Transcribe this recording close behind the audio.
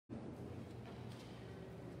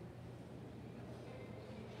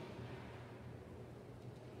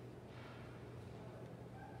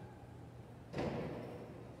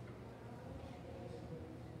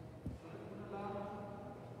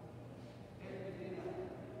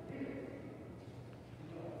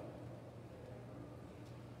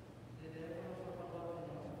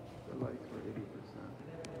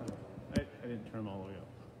turn them all the way up.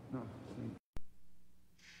 No.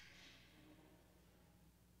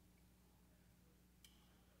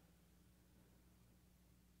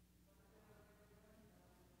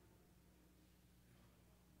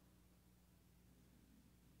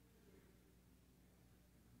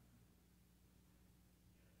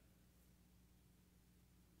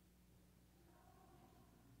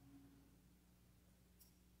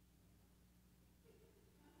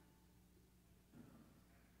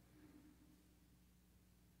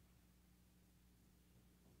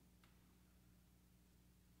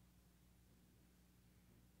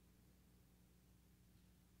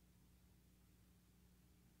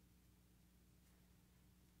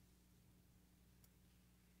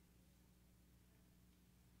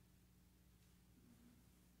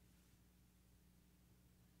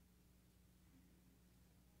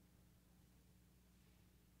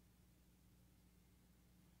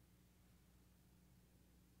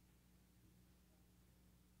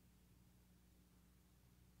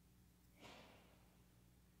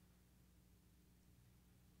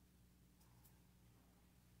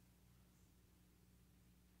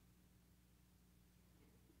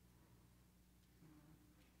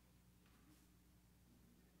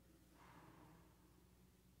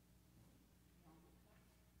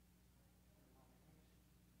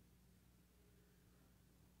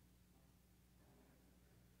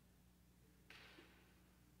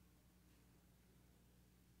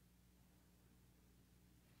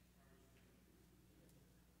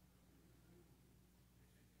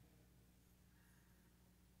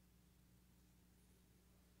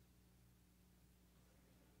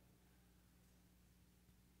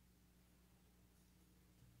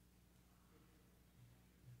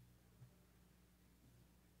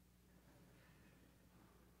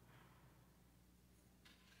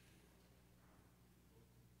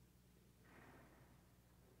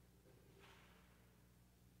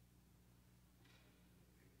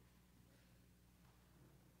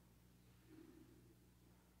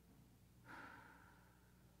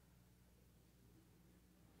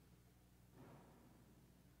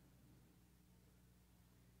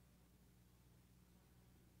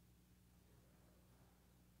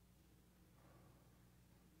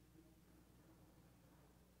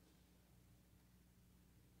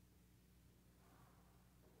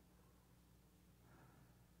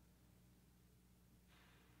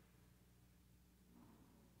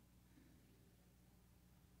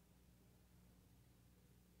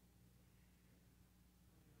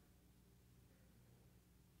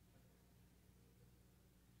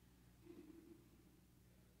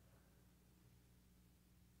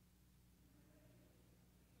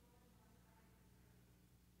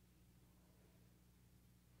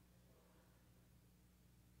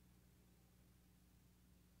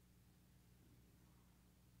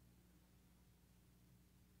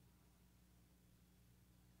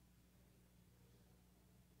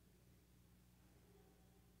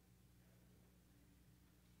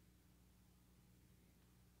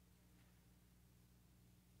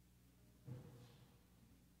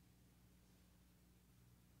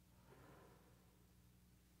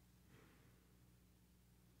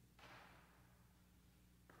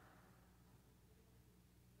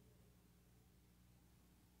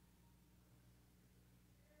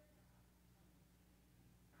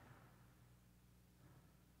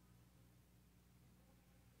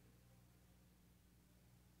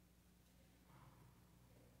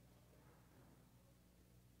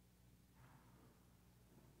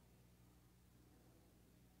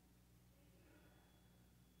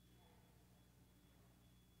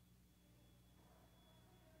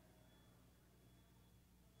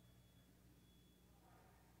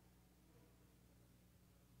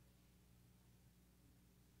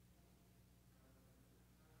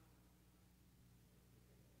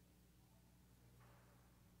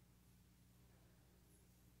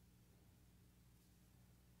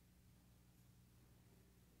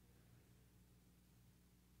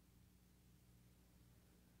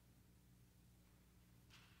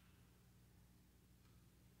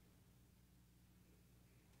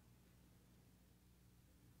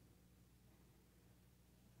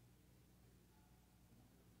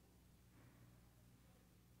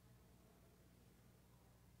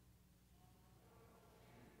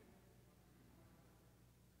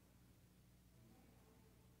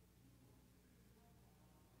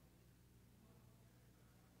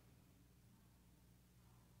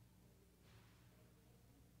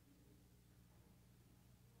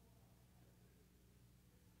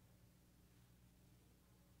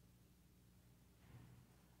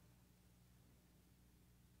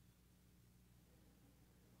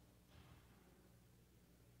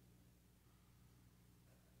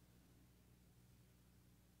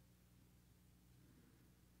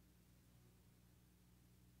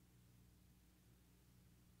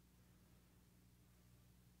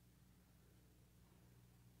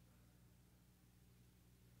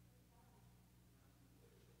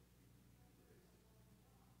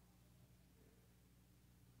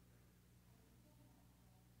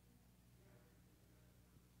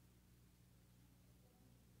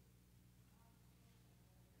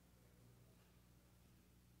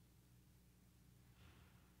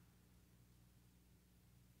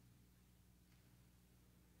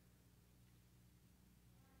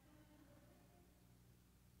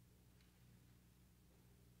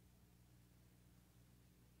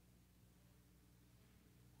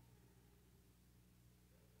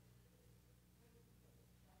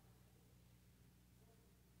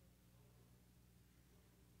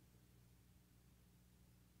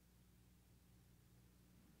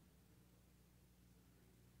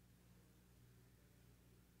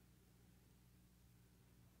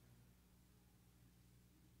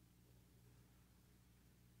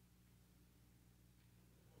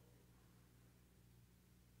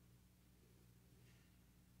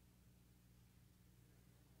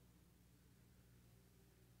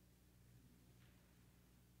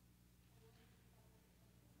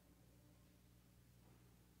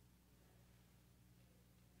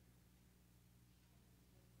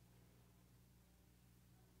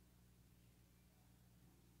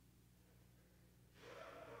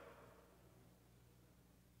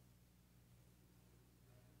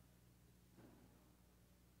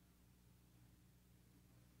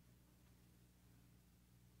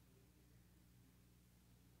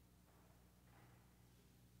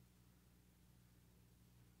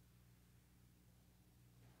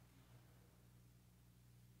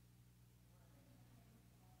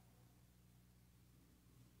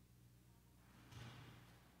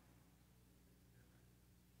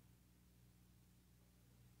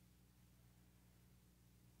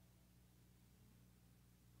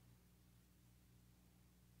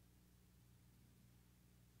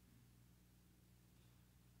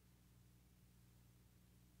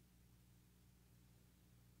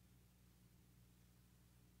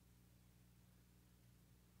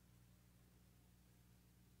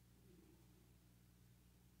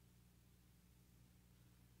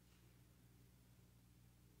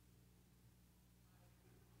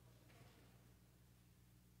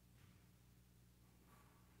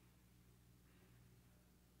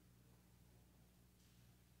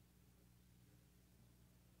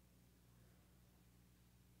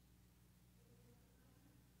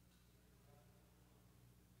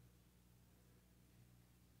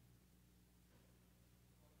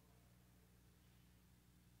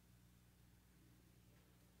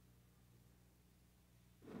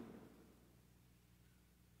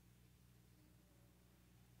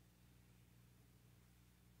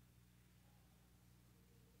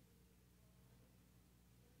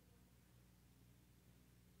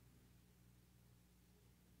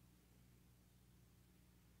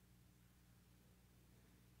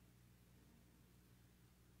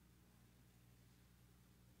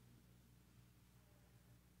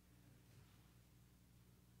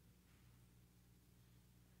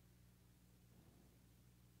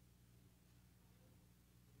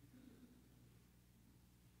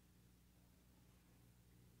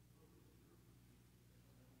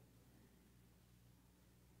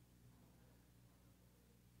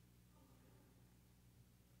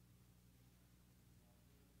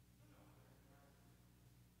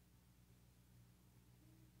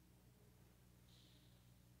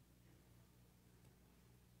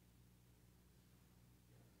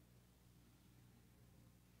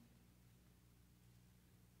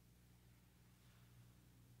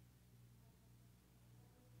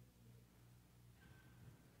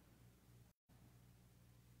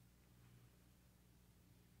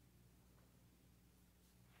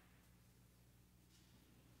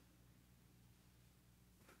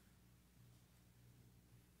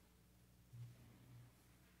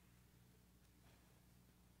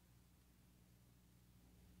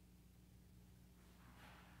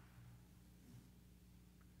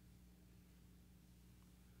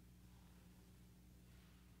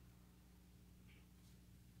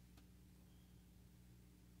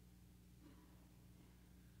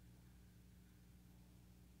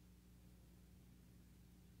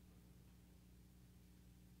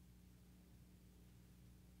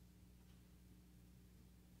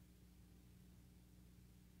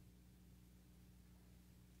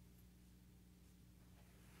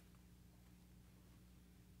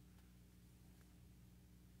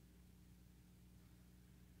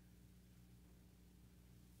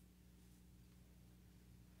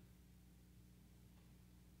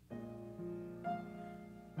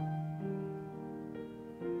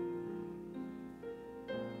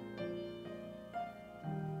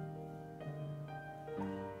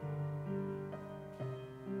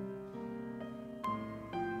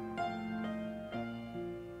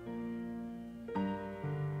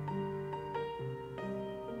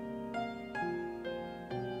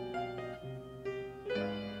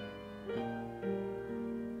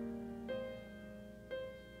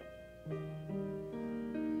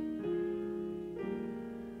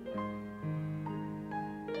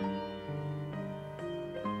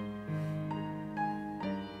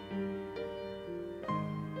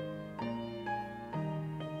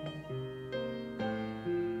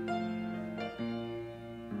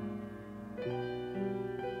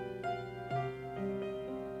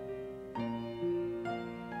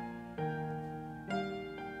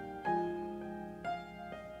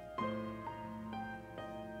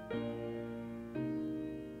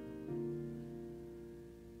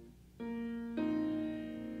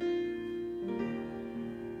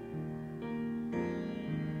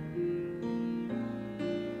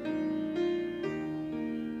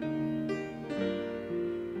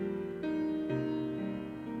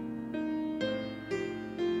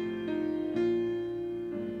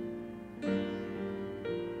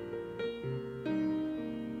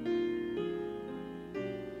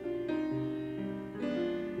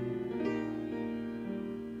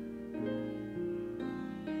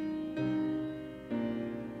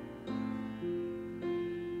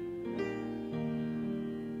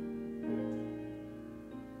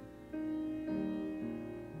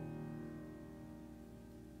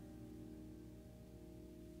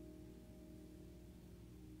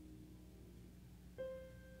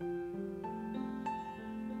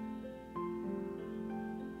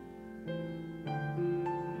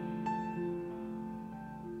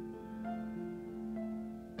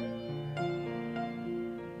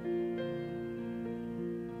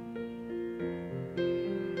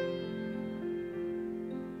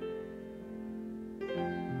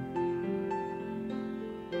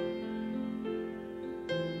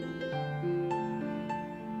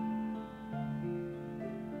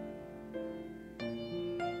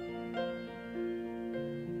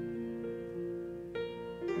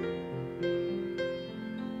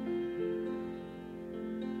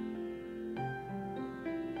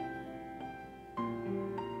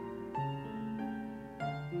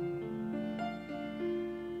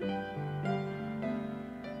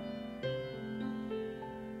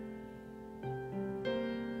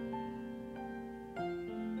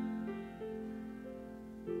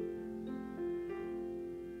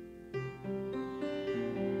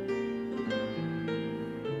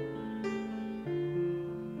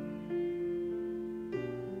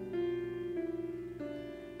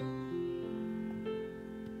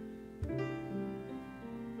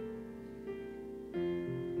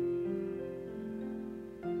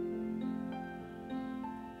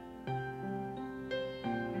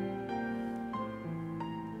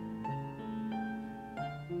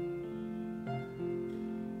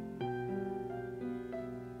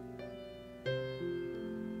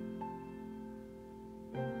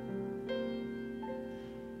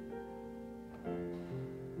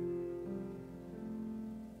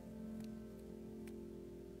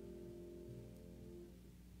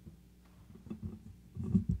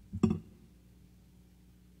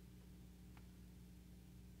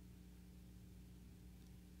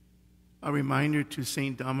 A reminder to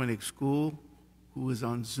St. Dominic School, who is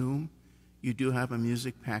on Zoom, you do have a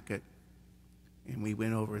music packet, and we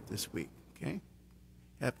went over it this week, okay?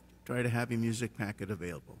 Try to have your music packet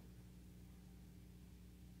available.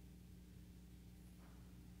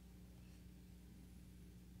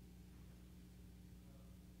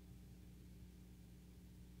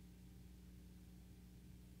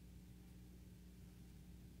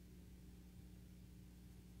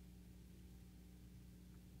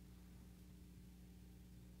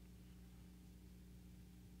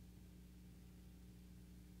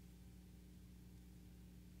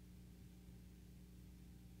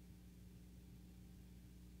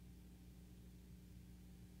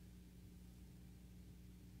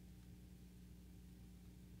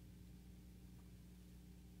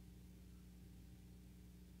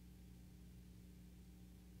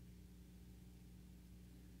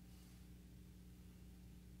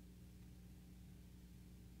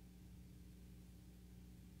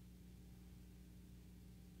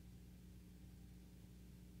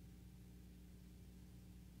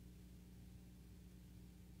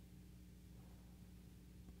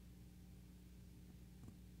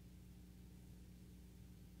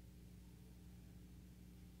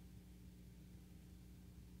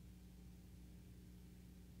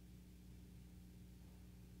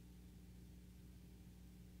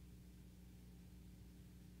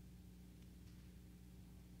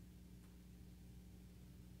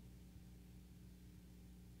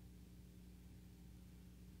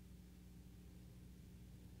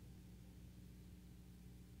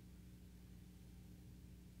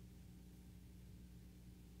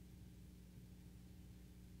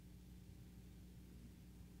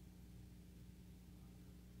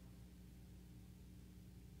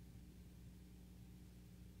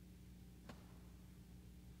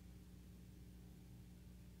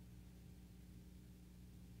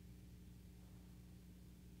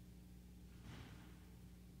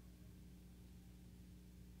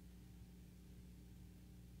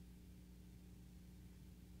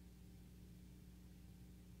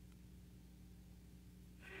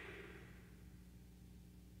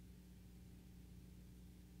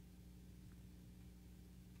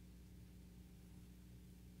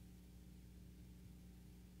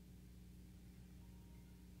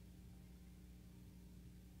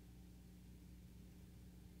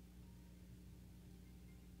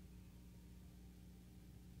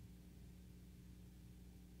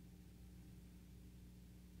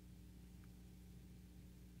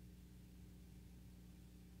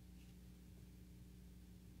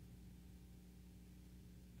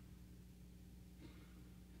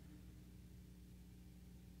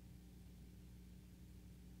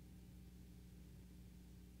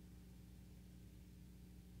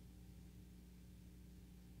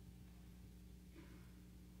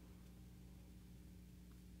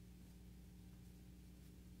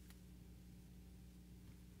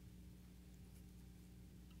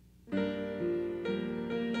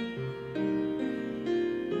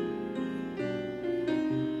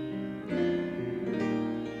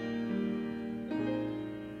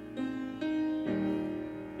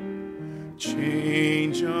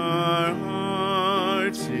 Change our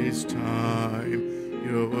hearts this time.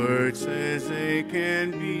 Your word says they can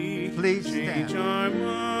be. Please change stand. Our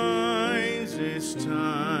minds this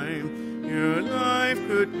time. Your life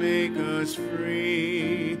could make us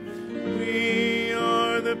free. We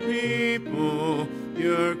are the people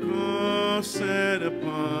your call set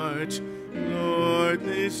apart. Lord,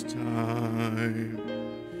 this time,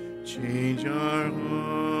 change our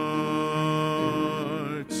hearts.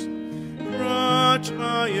 Brought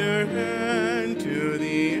by your hand to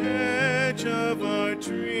the edge of our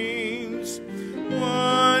dreams.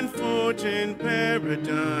 One foot in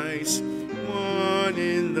paradise, one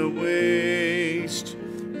in the waste.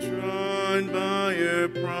 Drawn by your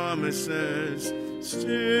promises,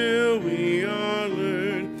 still we are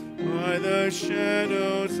lured by the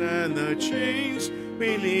shadows and the chains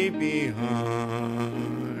we leave behind.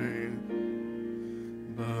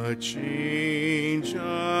 But change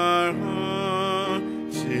our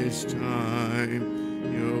hearts this time.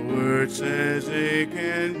 Your word says they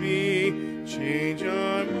can be. Change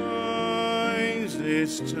our minds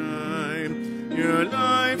this time. Your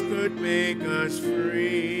life could make us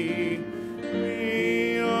free.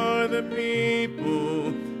 We are the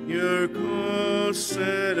people your call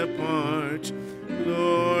set apart.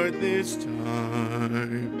 Lord, this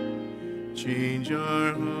time, change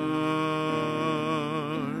our hearts.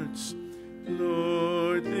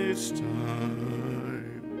 Lord, this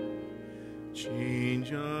time,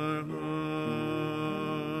 change our hearts.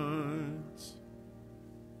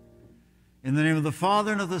 In the name of the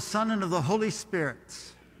Father, and of the Son, and of the Holy Spirit.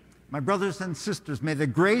 My brothers and sisters, may the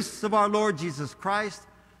grace of our Lord Jesus Christ,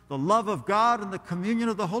 the love of God, and the communion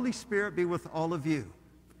of the Holy Spirit be with all of you.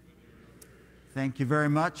 Thank you very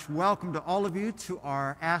much. Welcome to all of you to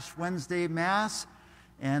our Ash Wednesday Mass.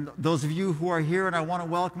 And those of you who are here, and I want to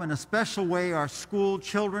welcome in a special way our school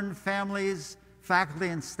children, families, faculty,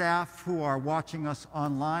 and staff who are watching us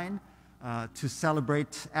online to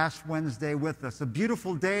celebrate Ash Wednesday with us. A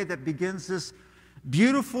beautiful day that begins this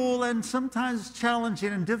beautiful and sometimes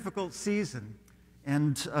challenging and difficult season.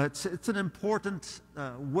 And it's an important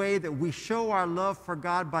way that we show our love for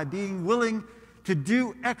God by being willing to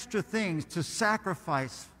do extra things, to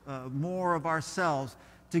sacrifice more of ourselves,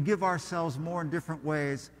 to give ourselves more in different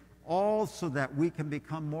ways, all so that we can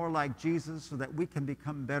become more like Jesus, so that we can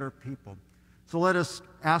become better people. So let us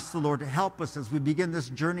ask the Lord to help us as we begin this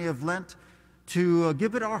journey of Lent, to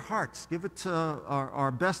give it our hearts, give it our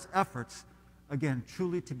best efforts, again,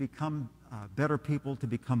 truly to become better people, to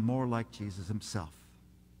become more like Jesus himself.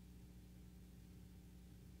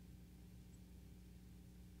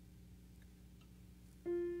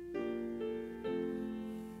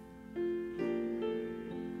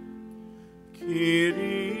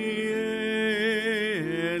 Kyrie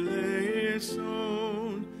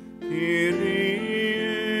eleison, Kyrie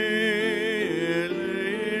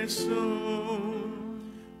eleison,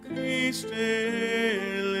 Christe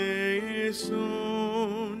eleison,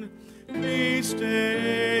 Christe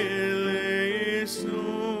eleison,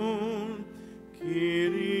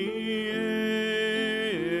 Kyrie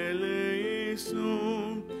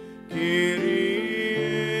eleison, Kyrie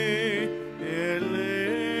eleison.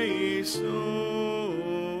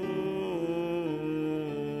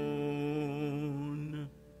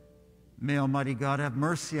 May Almighty God have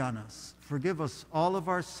mercy on us, forgive us all of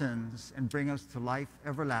our sins, and bring us to life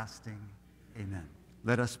everlasting. Amen.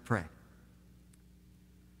 Let us pray.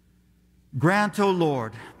 Grant, O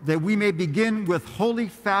Lord, that we may begin with holy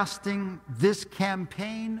fasting this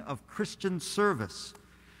campaign of Christian service,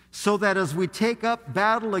 so that as we take up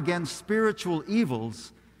battle against spiritual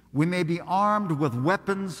evils, we may be armed with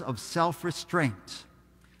weapons of self-restraint.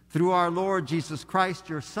 Through our Lord Jesus Christ,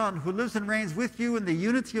 your Son, who lives and reigns with you in the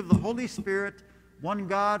unity of the Holy Spirit, one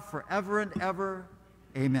God, forever and ever.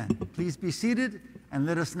 Amen. Please be seated, and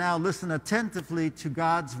let us now listen attentively to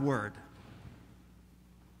God's word.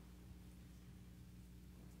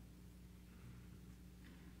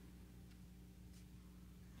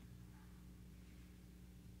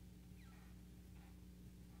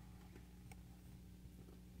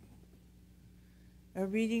 A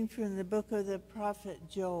reading from the book of the prophet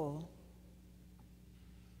Joel.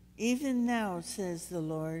 Even now, says the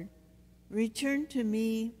Lord, return to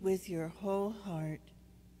me with your whole heart,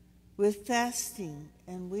 with fasting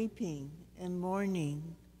and weeping and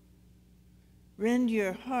mourning. Rend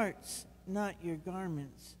your hearts, not your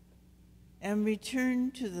garments, and return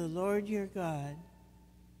to the Lord your God.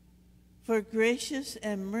 For gracious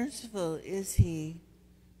and merciful is he,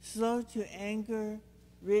 slow to anger,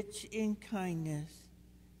 rich in kindness,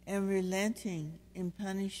 and relenting in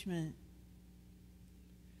punishment.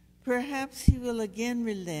 Perhaps he will again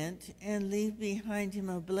relent and leave behind him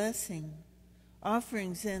a blessing,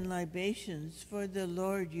 offerings and libations for the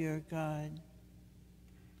Lord your God.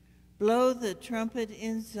 Blow the trumpet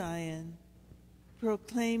in Zion,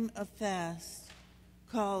 proclaim a fast,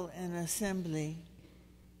 call an assembly.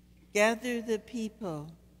 Gather the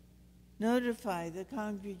people, notify the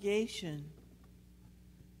congregation.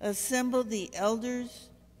 Assemble the elders,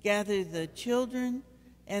 gather the children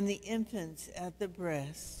and the infants at the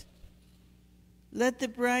breast. Let the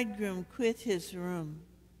bridegroom quit his room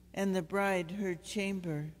and the bride her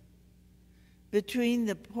chamber. Between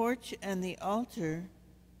the porch and the altar,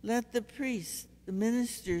 let the priests, the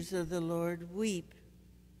ministers of the Lord, weep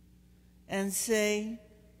and say,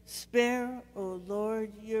 spare, O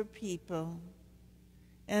Lord, your people,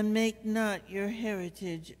 and make not your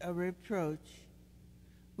heritage a reproach,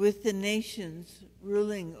 with the nations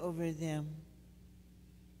ruling over them.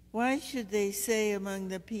 Why should they say among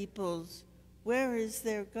the peoples, where is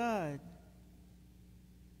their God?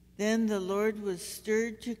 Then the Lord was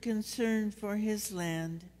stirred to concern for his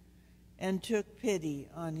land and took pity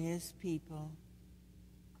on his people.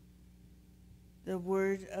 The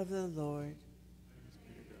word of the Lord.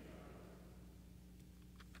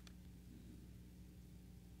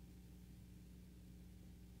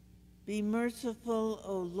 Be merciful,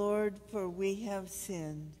 O Lord, for we have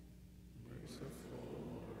sinned.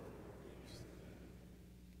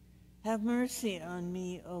 Have mercy on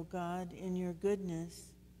me, O God, in your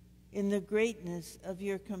goodness. In the greatness of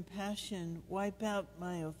your compassion, wipe out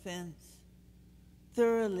my offense.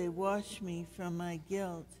 Thoroughly wash me from my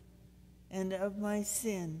guilt, and of my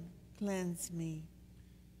sin cleanse me.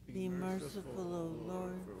 Be merciful, O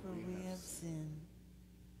Lord, for we have sinned.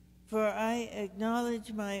 For I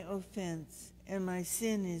acknowledge my offense, and my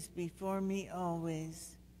sin is before me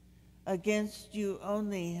always. Against you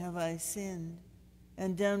only have I sinned,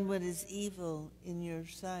 and done what is evil in your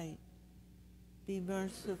sight. Be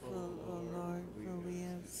merciful, O Lord, for we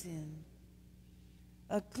have sinned.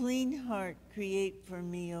 A clean heart create for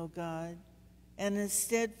me, O God, and a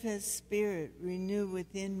steadfast spirit renew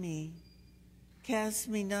within me. Cast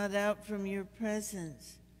me not out from your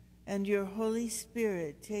presence, and your Holy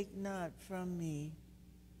Spirit take not from me.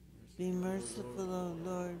 Be merciful, O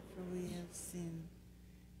Lord, for we have sinned.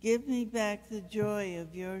 Give me back the joy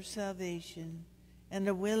of your salvation, and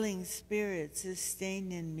a willing spirit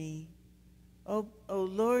sustain in me. O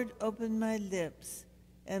Lord, open my lips,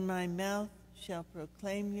 and my mouth shall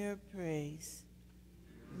proclaim your praise.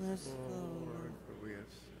 Merciful, O Lord, for we have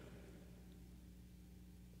sinned.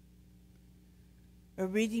 A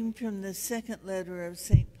reading from the second letter of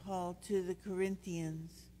St. Paul to the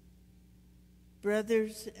Corinthians.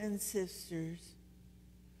 Brothers and sisters,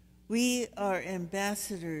 we are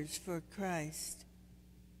ambassadors for Christ,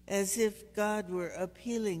 as if God were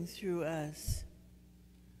appealing through us.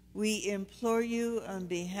 We implore you on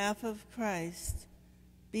behalf of Christ,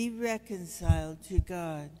 be reconciled to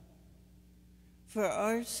God. For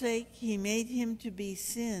our sake he made him to be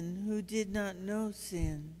sin who did not know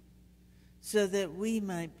sin, so that we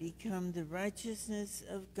might become the righteousness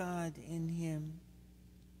of God in him.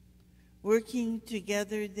 Working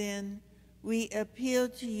together then, we appeal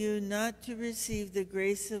to you not to receive the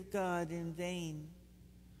grace of God in vain.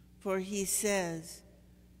 For he says,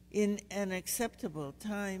 in an acceptable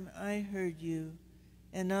time I heard you,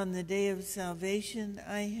 and on the day of salvation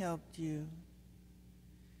I helped you.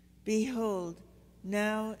 Behold,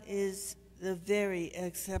 now is the very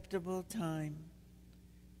acceptable time.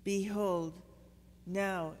 Behold,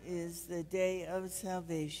 now is the day of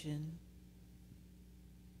salvation.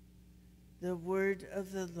 The word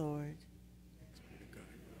of the Lord.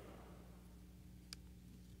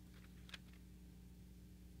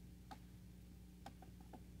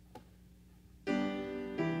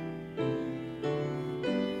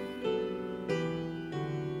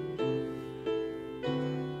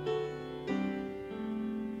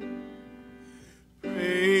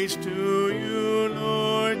 Praise to you,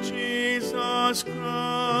 Lord Jesus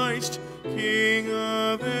Christ, King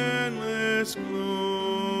of endless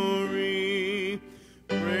glory.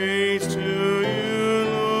 Praise to you,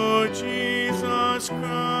 Lord Jesus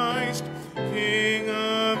Christ, King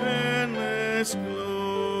of endless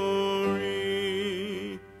glory.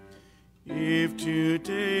 If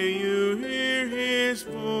today you hear his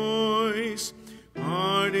voice,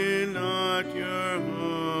 harden not your hearts.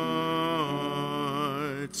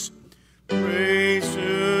 Praise to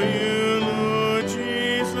you, Lord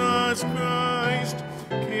Jesus Christ,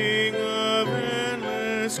 King of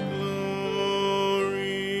endless glory.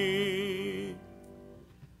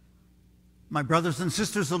 My brothers and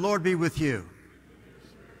sisters, the Lord be with you.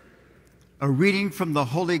 A reading from the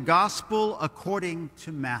Holy Gospel according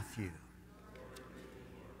to Matthew.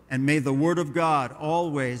 And may the word of God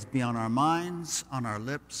always be on our minds, on our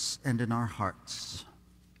lips, and in our hearts.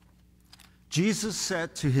 Jesus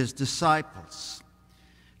said to his disciples,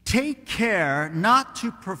 "Take care not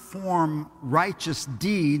to perform righteous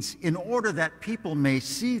deeds in order that people may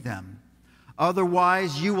see them.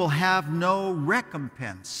 Otherwise, you will have no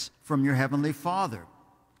recompense from your heavenly Father.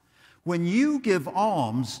 When you give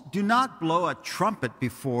alms, do not blow a trumpet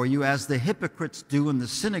before you as the hypocrites do in the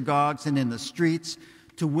synagogues and in the streets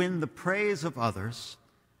to win the praise of others.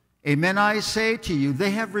 Amen, I say to you,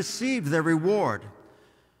 they have received their reward.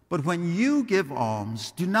 But when you give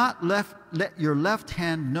alms, do not let your left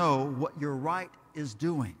hand know what your right is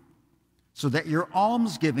doing, so that your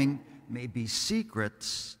almsgiving may be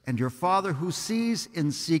secret, and your Father who sees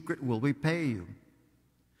in secret will repay you.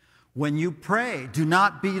 When you pray, do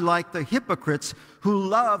not be like the hypocrites who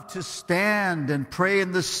love to stand and pray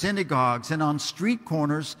in the synagogues and on street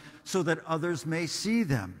corners so that others may see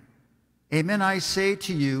them. Amen, I say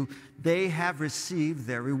to you, they have received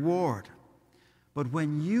their reward. But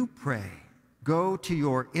when you pray, go to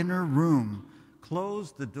your inner room,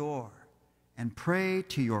 close the door, and pray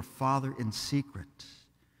to your Father in secret.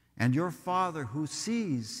 And your Father who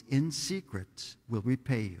sees in secret will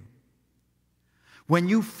repay you. When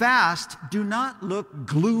you fast, do not look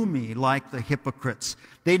gloomy like the hypocrites.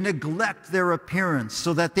 They neglect their appearance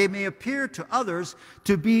so that they may appear to others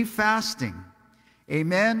to be fasting.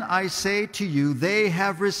 Amen, I say to you, they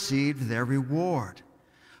have received their reward.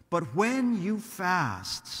 But when you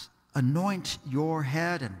fast, anoint your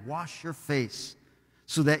head and wash your face,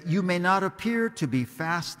 so that you may not appear to be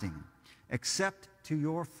fasting, except to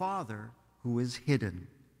your Father who is hidden.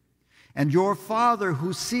 And your Father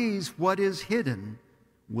who sees what is hidden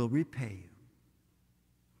will repay you.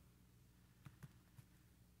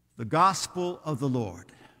 The Gospel of the Lord.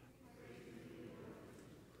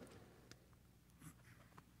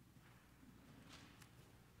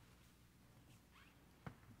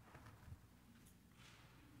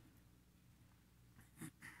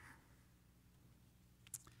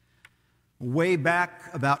 Way back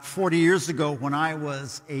about 40 years ago, when I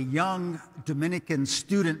was a young Dominican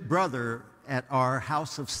student brother at our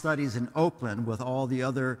house of studies in Oakland with all the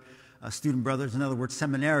other student brothers, in other words,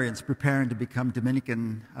 seminarians preparing to become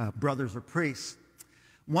Dominican brothers or priests,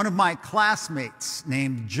 one of my classmates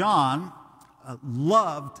named John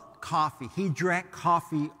loved coffee. He drank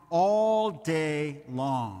coffee all day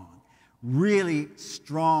long, really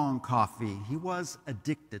strong coffee. He was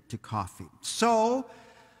addicted to coffee. So,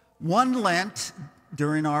 one Lent,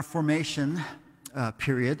 during our formation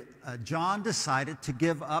period, John decided to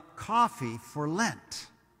give up coffee for Lent.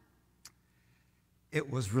 It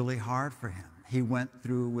was really hard for him. He went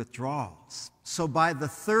through withdrawals. So by the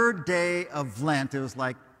third day of Lent, it was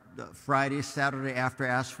like Friday, Saturday after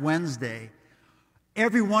Ash Wednesday,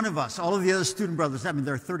 every one of us, all of the other student brothers, I mean,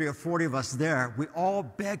 there are 30 or 40 of us there, we all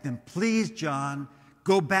begged him, please, John,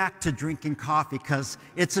 go back to drinking coffee because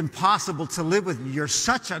it's impossible to live with you. You're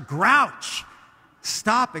such a grouch.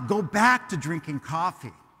 Stop it. Go back to drinking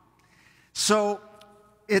coffee. So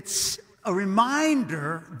it's a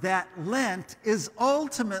reminder that Lent is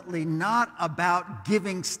ultimately not about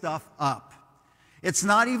giving stuff up. It's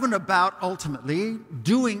not even about ultimately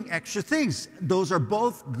doing extra things. Those are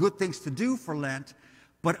both good things to do for Lent,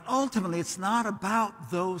 but ultimately it's not about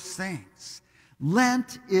those things.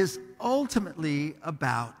 Lent is ultimately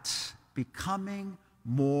about becoming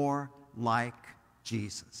more like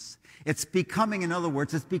Jesus. It's becoming, in other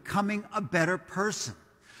words, it's becoming a better person.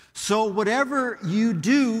 So whatever you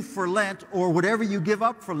do for Lent or whatever you give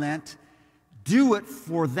up for Lent, do it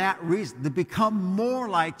for that reason, to become more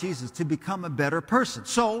like Jesus, to become a better person.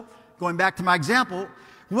 So, going back to my example,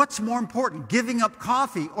 what's more important, giving up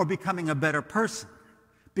coffee or becoming a better person?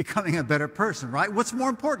 Becoming a better person, right? What's more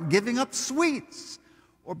important, giving up sweets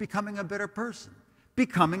or becoming a better person?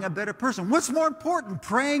 Becoming a better person. What's more important,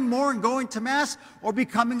 praying more and going to Mass or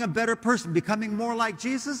becoming a better person, becoming more like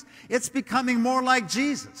Jesus? It's becoming more like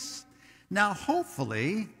Jesus. Now,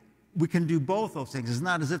 hopefully, we can do both those things. It's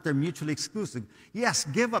not as if they're mutually exclusive. Yes,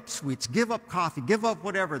 give up sweets, give up coffee, give up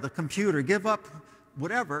whatever, the computer, give up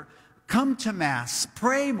whatever. Come to Mass,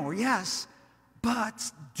 pray more, yes, but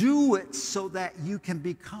do it so that you can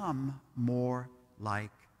become more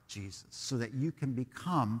like Jesus, so that you can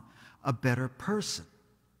become a better person.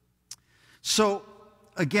 So,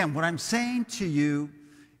 again, what I'm saying to you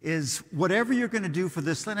is whatever you're going to do for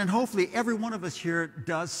this Lent, and hopefully every one of us here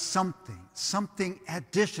does something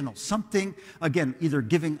additional, something, again, either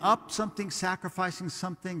giving up something, sacrificing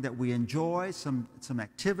something that we enjoy, some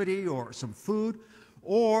activity or some food,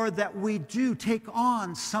 or that we do take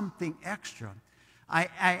on something extra.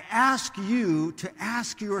 I ask you to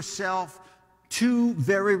ask yourself two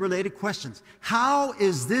very related questions. How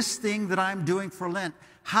is this thing that I'm doing for Lent,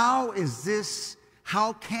 how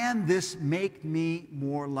can this make me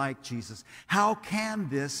more like Jesus? How can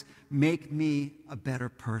this make me a better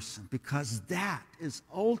person? Because that is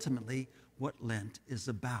ultimately what Lent is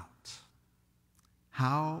about.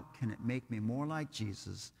 How can it make me more like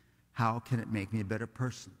Jesus? How can it make me a better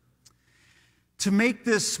person? To make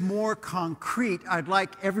this more concrete, I'd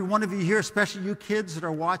like every one of you here, especially you kids that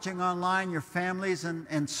are watching online, your families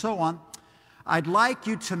and so on, I'd like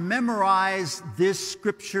you to memorize this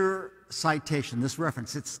scripture citation, this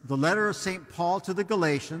reference. It's the letter of St. Paul to the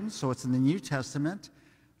Galatians, so it's in the New Testament.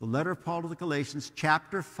 The letter of Paul to the Galatians,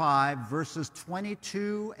 chapter 5, verses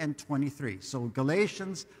 22 and 23. So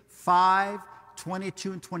Galatians 5,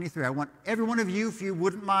 22 and 23. I want every one of you, if you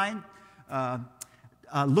wouldn't mind,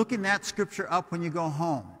 looking that scripture up when you go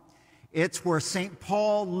home. It's where St.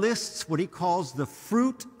 Paul lists what he calls the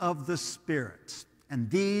fruit of the Spirit. And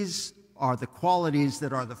these are the qualities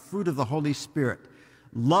that are the fruit of the Holy Spirit.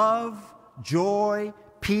 Love, joy,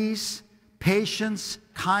 peace, patience,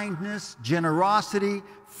 kindness, generosity,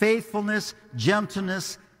 faithfulness,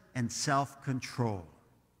 gentleness, and self-control.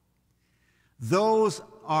 Those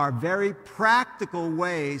are very practical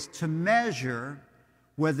ways to measure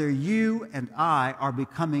whether you and I are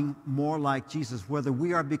becoming more like Jesus, whether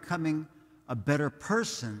we are becoming a better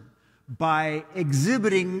person by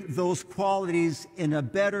exhibiting those qualities in a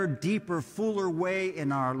better, deeper, fuller way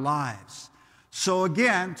in our lives. So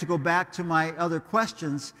again, to go back to my other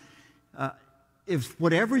questions, if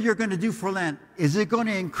whatever you're going to do for Lent, is it going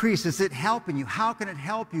to increase? Is it helping you? How can it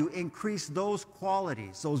help you increase those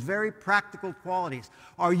qualities, those very practical qualities?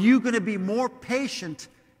 Are you going to be more patient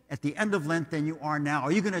at the end of Lent than you are now?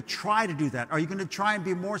 Are you going to try to do that? Are you going to try and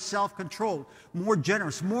be more self-controlled, more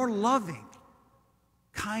generous, more loving,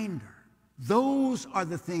 kinder? Those are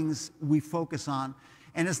the things we focus on.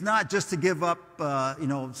 And it's not just to give up,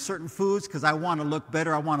 certain foods because I want to look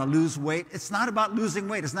better, I want to lose weight. It's not about losing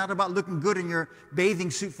weight. It's not about looking good in your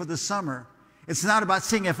bathing suit for the summer. It's not about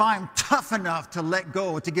seeing if I'm tough enough to let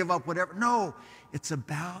go, to give up whatever. No, it's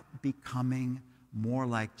about becoming more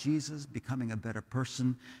like Jesus, becoming a better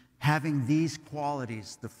person, having these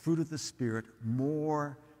qualities, the fruit of the Spirit,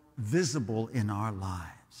 more visible in our lives.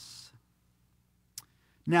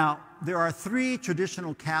 Now, there are 3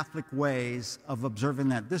 traditional Catholic ways of observing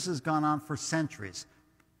Lent. This has gone on for centuries: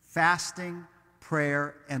 fasting,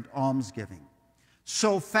 prayer, and almsgiving.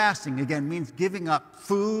 So fasting, again, means giving up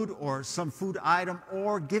food or some food item,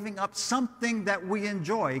 or giving up something that we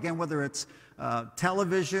enjoy. Again, whether it's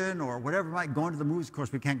television or whatever, like going to the movies. Of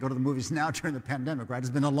course, we can't go to the movies now during the pandemic, right?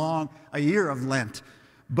 It's been a year of Lent.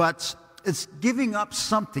 But it's giving up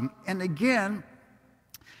something. And again,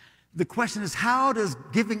 the question is, how does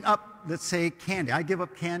giving up, let's say, candy? I give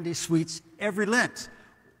up candy, sweets, every Lent.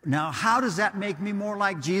 Now, how does that make me more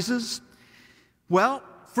like Jesus? Well,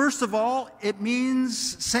 first of all, it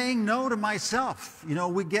means saying no to myself. You know,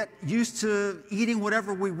 we get used to eating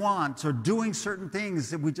whatever we want or doing certain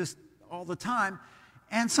things that we just all the time.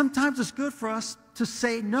 And sometimes it's good for us to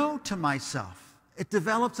say no to myself. It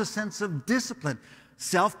develops a sense of discipline,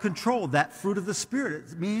 self-control, that fruit of the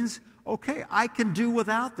Spirit. It means, okay, I can do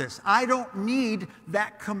without this. I don't need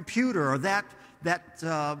that computer or that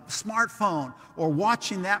smartphone or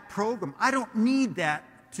watching that program. I don't need that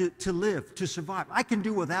to live, to survive. I can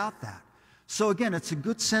do without that. So again, it's a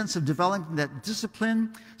good sense of developing that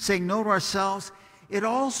discipline, saying no to ourselves. It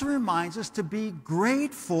also reminds us to be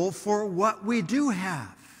grateful for what we do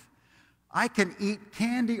have. I can eat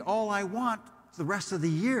candy all I want the rest of the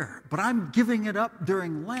year, but I'm giving it up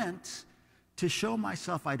during Lent to show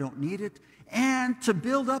myself I don't need it, and to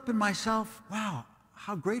build up in myself, wow,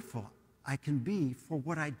 how grateful I can be for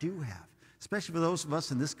what I do have, especially for those of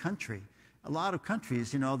us in this country. A lot of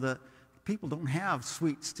countries, the people don't have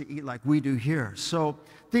sweets to eat like we do here. So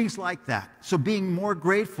things like that. So being more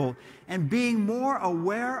grateful and being more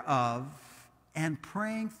aware of and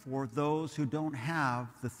praying for those who don't have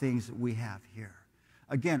the things that we have here.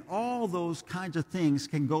 Again, all those kinds of things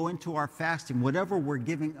can go into our fasting, whatever we're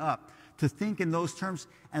giving up, to think in those terms,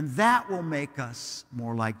 and that will make us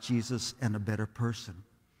more like Jesus and a better person.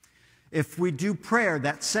 If we do prayer,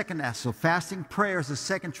 that second aspect, so fasting, prayer is the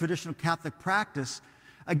second traditional Catholic practice.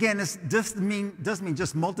 Again, it doesn't mean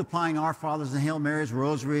just multiplying Our Fathers and Hail Marys,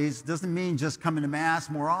 rosaries, doesn't mean just coming to Mass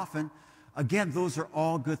more often. Again, those are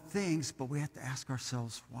all good things, but we have to ask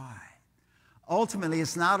ourselves why. Ultimately,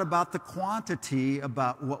 it's not about the quantity,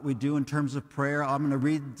 about what we do in terms of prayer. I'm going to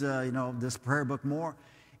read, this prayer book more.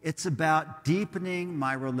 It's about deepening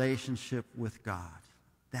my relationship with God.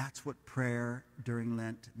 That's what prayer during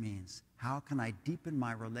Lent means. How can I deepen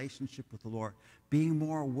my relationship with the Lord? Being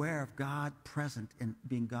more aware of God present and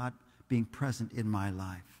being present in my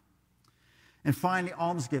life. And finally,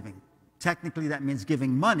 almsgiving. Technically, that means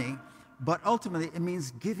giving money, but ultimately, it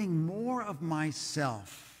means giving more of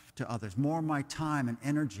myself to others, more of my time and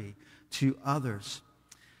energy to others.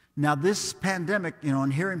 Now, this pandemic,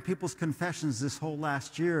 and hearing people's confessions this whole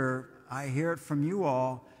last year, I hear it from you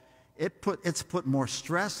all, it's put more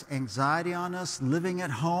stress, anxiety on us, living at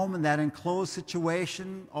home in that enclosed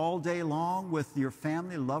situation all day long with your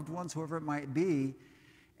family, loved ones, whoever it might be,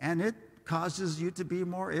 and it causes you to be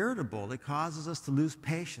more irritable. It causes us to lose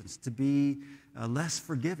patience, to be less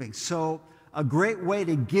forgiving. So a great way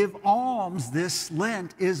to give alms this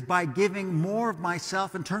Lent is by giving more of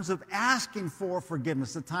myself in terms of asking for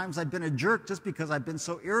forgiveness. The times I've been a jerk just because I've been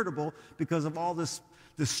so irritable because of all this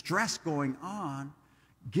stress going on,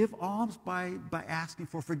 give alms by asking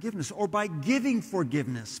for forgiveness, or by giving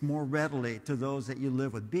forgiveness more readily to those that you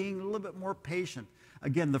live with, being a little bit more patient.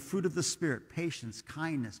 Again, the fruit of the Spirit, patience,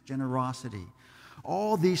 kindness, generosity.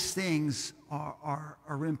 All these things are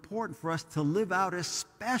important for us to live out,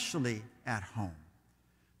 especially at home.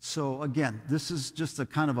 So again, this is just a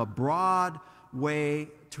kind of a broad way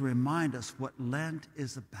to remind us what Lent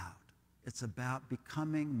is about. It's about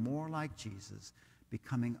becoming more like Jesus,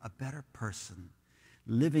 becoming a better person,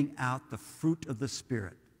 living out the fruit of the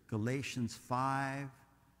Spirit. Galatians 5:22.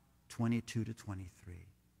 22 to 23.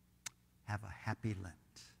 Have a happy Lent.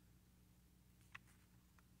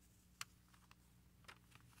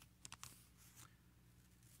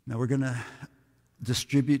 Now we're going to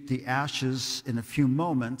distribute the ashes in a few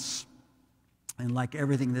moments. And like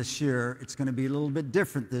everything this year, it's going to be a little bit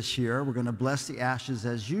different this year. We're going to bless the ashes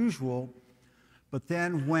as usual. But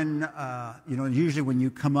then when, usually when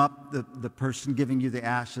you come up, the person giving you the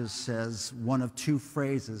ashes says one of two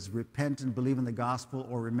phrases: repent and believe in the gospel,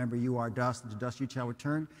 or remember you are dust, and to dust you shall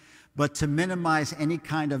return. But to minimize any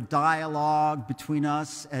kind of dialogue between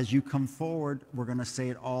us as you come forward, we're going to say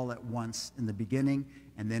it all at once in the beginning,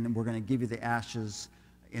 and then we're going to give you the ashes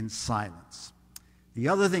in silence. The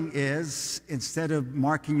other thing is, instead of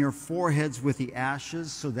marking your foreheads with the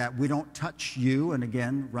ashes so that we don't touch you, and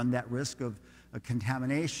again, run that risk of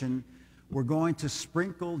contamination, we're going to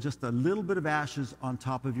sprinkle just a little bit of ashes on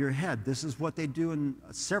top of your head. This is what they do in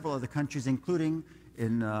several other countries, including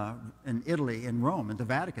in Italy, in Rome, in the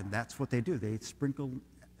Vatican. That's what they do. They sprinkle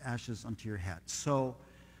ashes onto your head. So,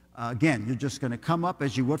 again, you're just going to come up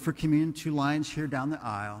as you would for communion, 2 lines here down the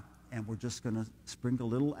aisle, and we're just going to sprinkle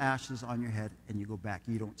little ashes on your head, and you go back.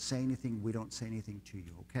 You don't say anything. We don't say anything to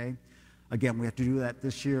you, okay? Again, we have to do that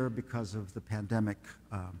this year because of the pandemic,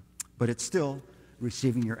 but it's still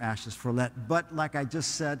receiving your ashes for Lent. But like I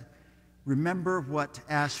just said, remember what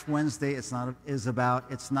Ash Wednesday is about.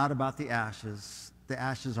 It's not about the ashes. The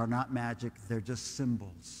ashes are not magic. They're just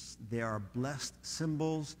symbols. They are blessed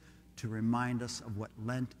symbols to remind us of what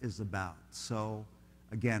Lent is about. So,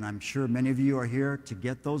 again, I'm sure many of you are here to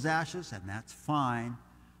get those ashes, and that's fine,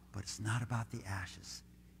 but it's not about the ashes.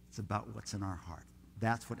 It's about what's in our heart.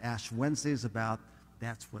 That's what Ash Wednesday is about.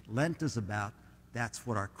 That's what Lent is about. That's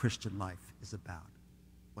what our Christian life is about,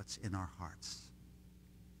 what's in our hearts.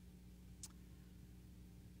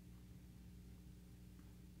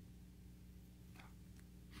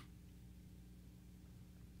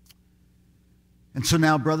 And so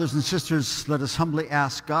now, brothers and sisters, let us humbly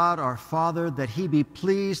ask God, our Father, that He be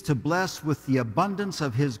pleased to bless with the abundance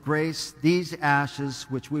of His grace these ashes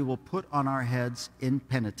which we will put on our heads in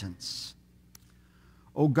penitence.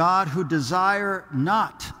 O God, who desire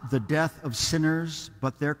not the death of sinners,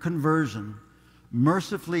 but their conversion,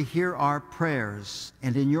 mercifully hear our prayers,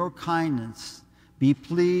 and in your kindness be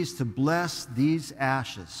pleased to bless these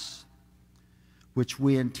ashes, which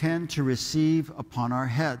we intend to receive upon our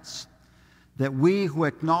heads, that we who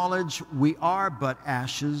acknowledge we are but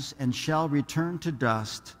ashes and shall return to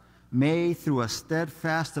dust, may, through a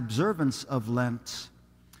steadfast observance of Lent,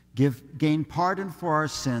 gain pardon for our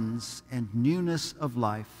sins and newness of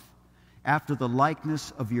life, after the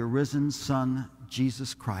likeness of your risen Son,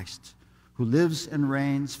 Jesus Christ, who lives and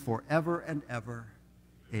reigns forever and ever.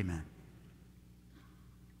 Amen.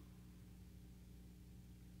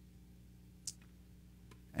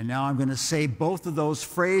 And now I'm going to say both of those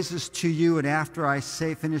phrases to you, and after I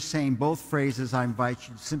finish saying both phrases, I invite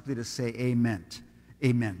you simply to say amen.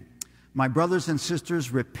 Amen. My brothers and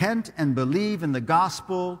sisters, repent and believe in the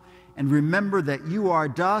gospel, and remember that you are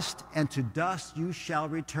dust, and to dust you shall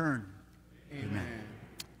return. Amen.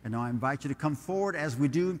 And now I invite you to come forward. As we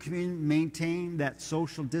do in communion, maintain that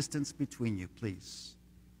social distance between you, please.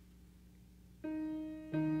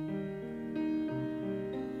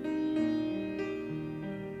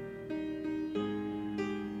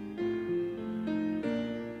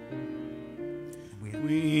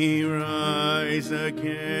 We rise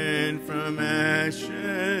again from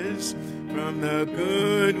ashes, from the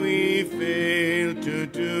good we failed to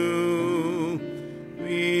do.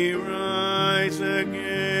 We rise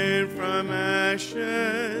again from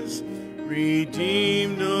ashes,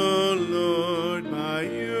 redeemed, O Lord, by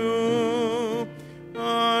you.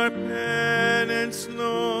 Our penance,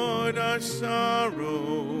 Lord, our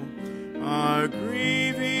sorrow, our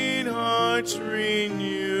grieving hearts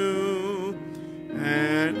renew,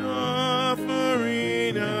 an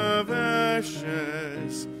offering of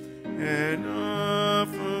ashes, an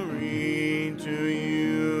offering to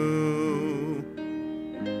you.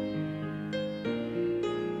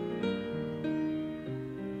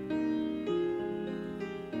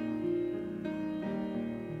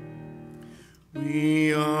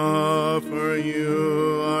 We offer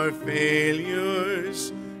you our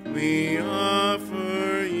failures, we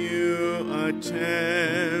offer you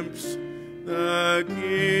attempts, the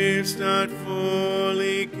gifts not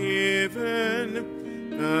fully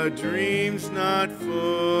given, the dreams not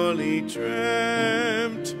fully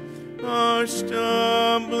dreamt. Our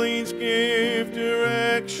stumblings give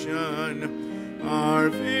direction, our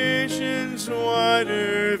visions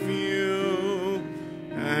wider view,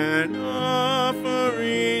 an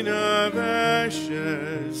offering of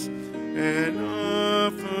ashes, an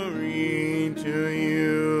offering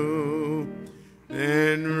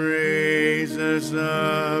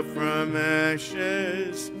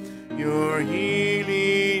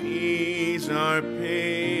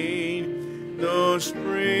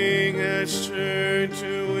spring has turned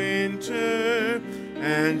to winter,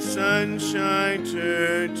 and sunshine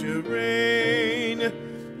turned to rain.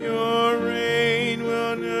 Your rain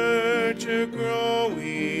will nurture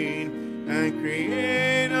growing and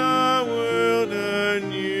create a world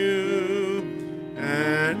anew,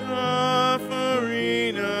 an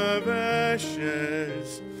offering of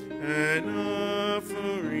ashes, an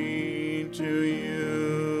offering to you.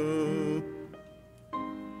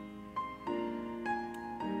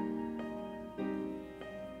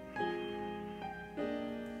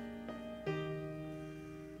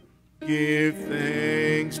 Give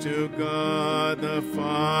thanks to God the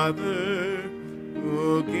Father,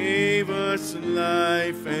 who gave us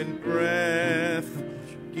life and breath.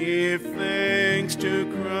 Give thanks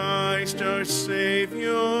to Christ our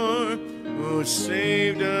Savior, who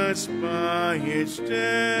saved us by his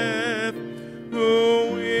death,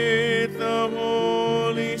 who with the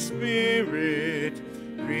Holy Spirit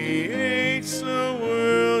creates the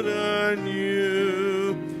world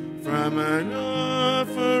anew, from an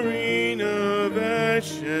offering of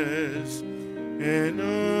ashes, an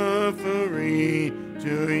offering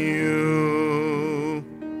to you.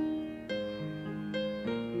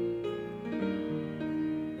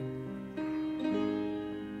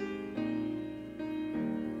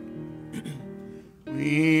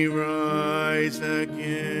 We rise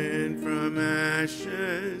again from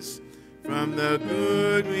ashes, from the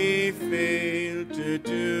good we failed to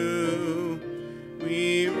do.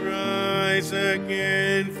 We rise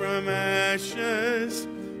again from ashes,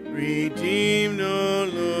 redeemed, O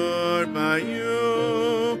Lord, by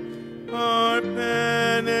you. Our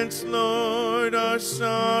penance, Lord, our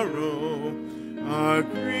sorrow, our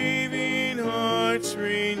grieving hearts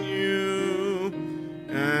renew,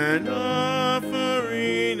 an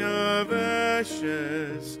offering of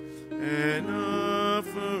ashes, an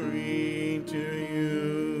offering to you.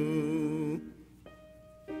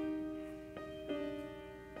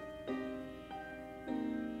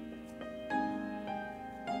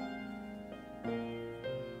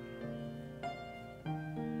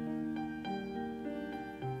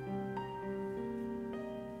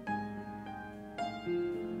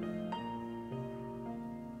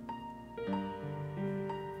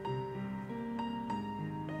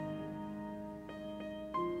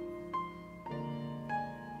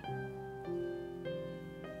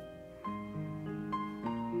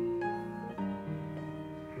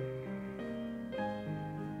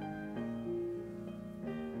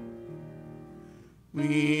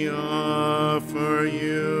 We offer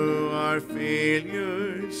you our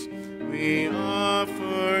failures, we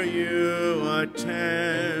offer you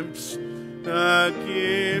attempts, the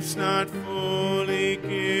gifts not fully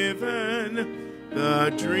given,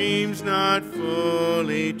 the dreams not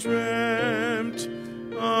fully dreamt.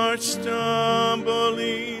 Our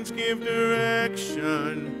stumblings give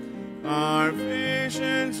direction, our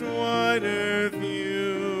vision's wider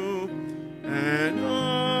view, an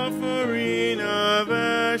offering of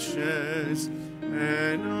ashes,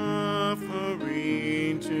 an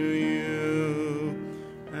offering to you,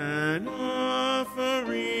 an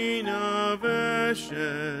offering of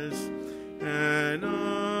ashes, an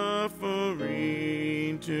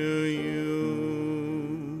offering to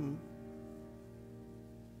you.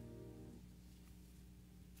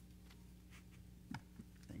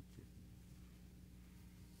 Thank you.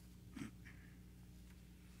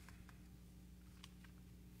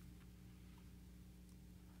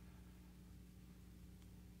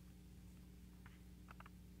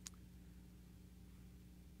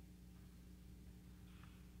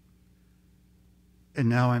 And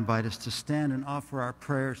now I invite us to stand and offer our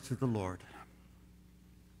prayers to the Lord.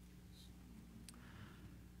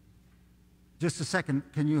 Just a second,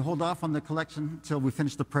 can you hold off on the collection until we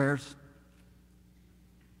finish the prayers?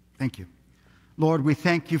 Thank you. Lord, we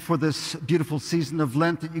thank you for this beautiful season of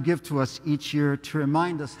Lent that you give to us each year to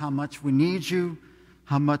remind us how much we need you,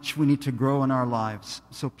 how much we need to grow in our lives.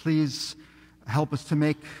 So please help us to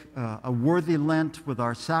make a worthy Lent with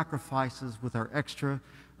our sacrifices, with our extra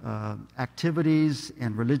activities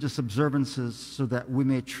and religious observances, so that we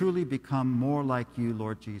may truly become more like you,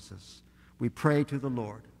 Lord Jesus. We pray to the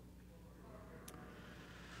Lord.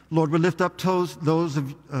 Lord, we lift up those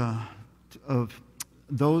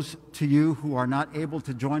to you who are not able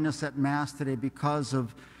to join us at Mass today because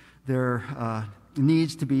of their need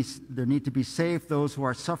to be saved, those who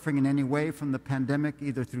are suffering in any way from the pandemic,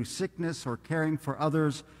 either through sickness or caring for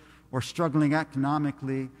others or struggling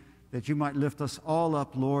economically, that you might lift us all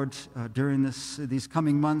up, Lord, during these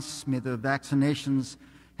coming months. May the vaccinations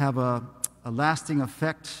have a lasting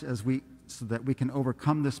effect so that we can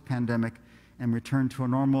overcome this pandemic and return to a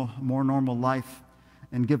more normal life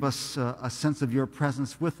and give us a sense of your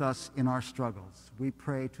presence with us in our struggles. We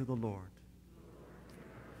pray to the Lord.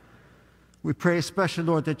 We pray especially,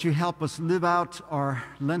 Lord, that you help us live out our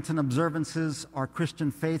Lenten observances, our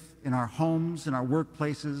Christian faith in our homes, in our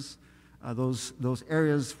workplaces, those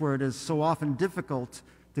areas where it is so often difficult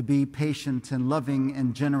to be patient and loving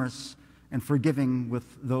and generous and forgiving with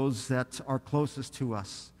those that are closest to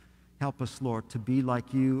us. Help us, Lord, to be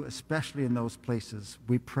like you, especially in those places.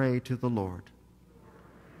 We pray to the Lord.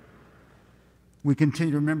 We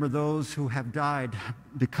continue to remember those who have died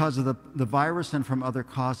because of the virus and from other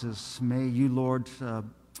causes. May you, Lord,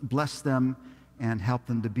 bless them and help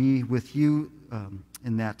them to be with you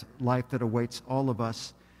in that life that awaits all of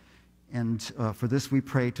us. And for this we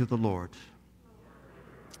pray to the Lord.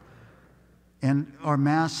 And our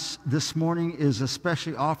Mass this morning is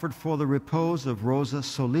especially offered for the repose of Rosa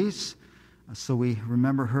Solis. So we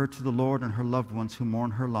remember her to the Lord and her loved ones who mourn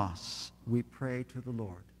her loss. We pray to the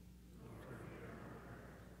Lord.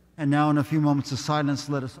 And now, in a few moments of silence,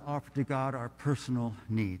 let us offer to God our personal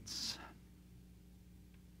needs.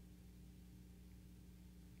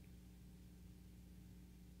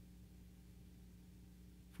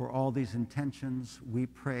 For all these intentions, we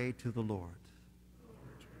pray to the Lord.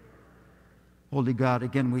 Holy God,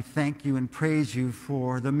 again, we thank you and praise you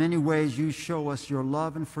for the many ways you show us your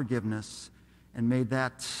love and forgiveness, and may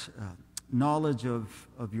that knowledge of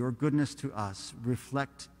your goodness to us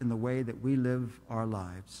reflect in the way that we live our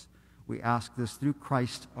lives. We ask this through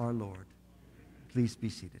Christ our Lord. Please be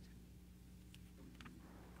seated.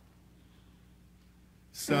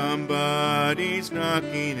 Somebody's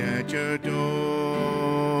knocking at your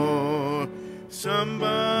door.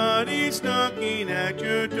 Somebody's knocking at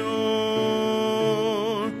your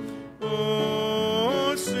door.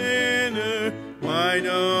 Oh, sinner, why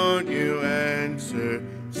don't you answer?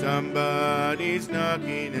 Somebody's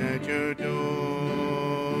knocking at your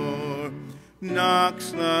door.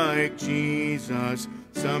 Knocks like Jesus.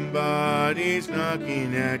 Somebody's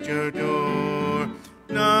knocking at your door.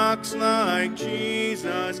 Knocks like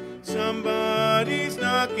Jesus. Somebody's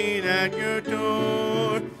knocking at your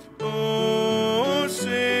door. Oh,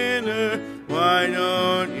 sinner, why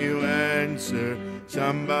don't you answer?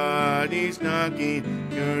 Somebody's knocking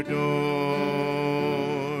at your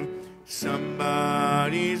door.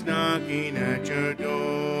 Somebody's knocking at your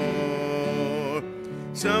door.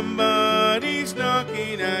 Somebody's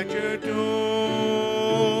knocking at your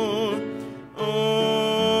door.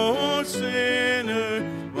 Oh, sinner,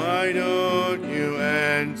 why don't you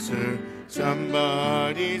answer?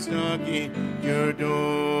 Somebody's knocking at your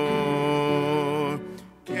door.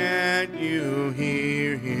 Can't you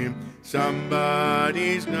hear him?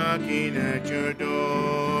 Somebody's knocking at your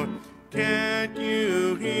door. Can't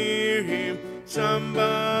you hear him?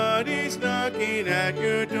 Somebody's knocking at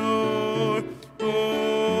your door.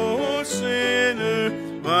 Oh, sinner,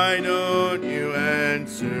 why don't you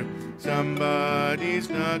answer? Somebody's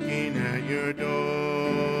knocking at your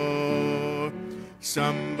door.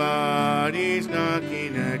 Somebody's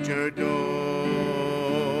knocking at your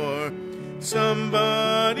door.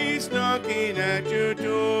 Somebody's knocking at your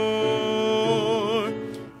door.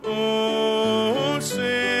 Oh,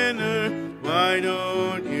 sinner, why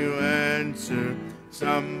don't you answer?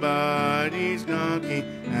 Somebody's knocking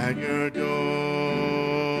at your door.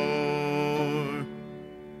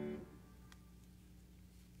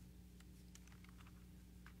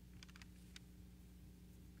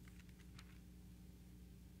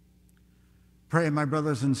 Pray, my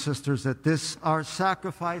brothers and sisters, that this our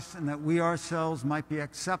sacrifice and that we ourselves might be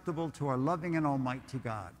acceptable to our loving and almighty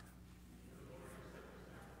God.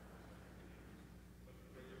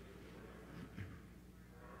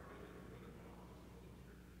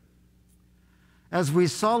 As we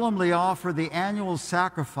solemnly offer the annual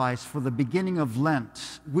sacrifice for the beginning of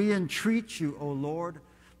Lent, we entreat you, O Lord,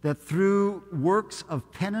 that through works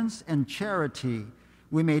of penance and charity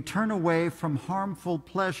we may turn away from harmful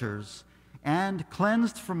pleasures and,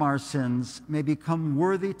 cleansed from our sins, may become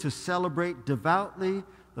worthy to celebrate devoutly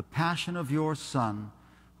the passion of your Son,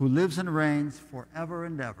 who lives and reigns forever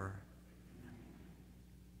and ever.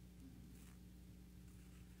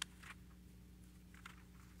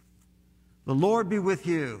 The Lord be with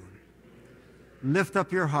you. Lift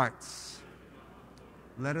up your hearts.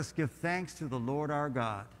 Let us give thanks to the Lord our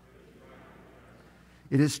God.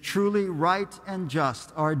 It is truly right and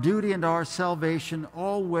just, our duty and our salvation,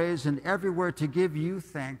 always and everywhere to give you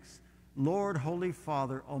thanks, Lord, Holy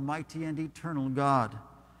Father, Almighty and eternal God.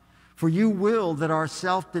 For you will that our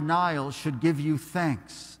self-denial should give you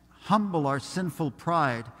thanks, humble our sinful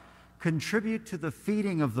pride, contribute to the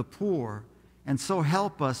feeding of the poor, and so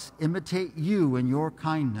help us imitate you in your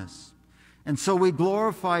kindness. And so we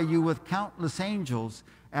glorify you with countless angels,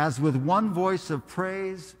 as with one voice of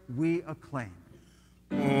praise we acclaim.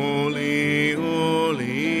 Holy,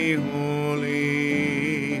 holy,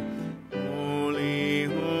 holy, holy,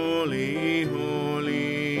 holy,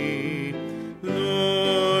 holy,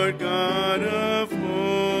 Lord God of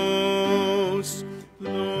hosts,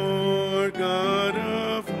 Lord God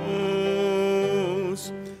of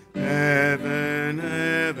hosts, heaven,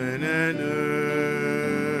 heaven and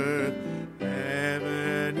earth,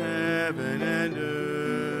 heaven, heaven and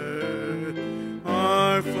earth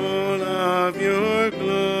are full of your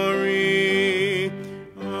glory,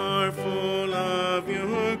 are full of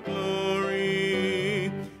your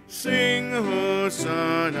glory. Sing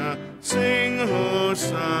Hosanna, sing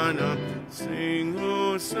Hosanna, sing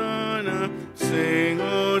Hosanna, sing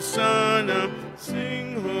Hosanna,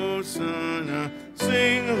 sing Hosanna,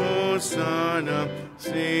 sing Hosanna,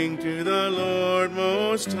 sing to the Lord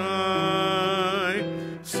Most High,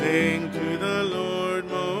 sing to the Lord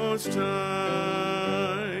Most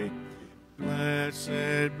High.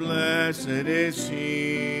 Blessed, blessed is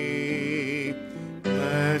he,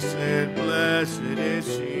 blessed, blessed is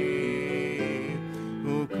she,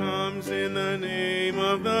 who comes in the name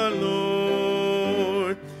of the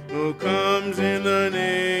Lord, who comes in the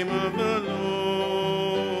name of the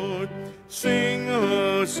Lord. Sing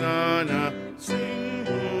Hosanna, sing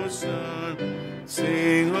Hosanna,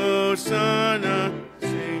 sing Hosanna,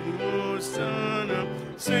 sing Hosanna,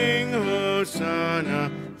 sing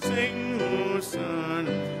Hosanna, sing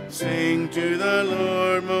Hosanna, sing to the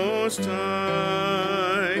Lord Most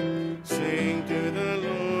High, sing to the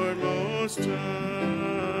Lord Most High.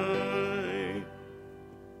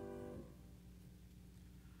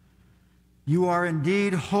 You are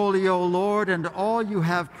indeed holy, O Lord, and all you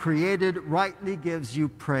have created rightly gives you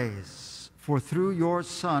praise. For through your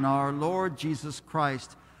Son, our Lord Jesus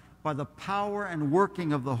Christ, by the power and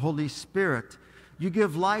working of the Holy Spirit, you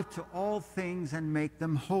give life to all things and make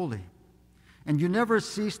them holy. And you never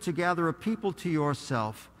cease to gather a people to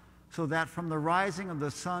yourself, so that from the rising of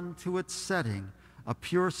the sun to its setting, a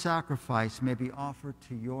pure sacrifice may be offered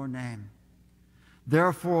to your name.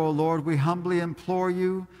 Therefore, O Lord, we humbly implore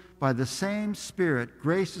you, by the same Spirit,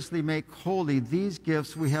 graciously make holy these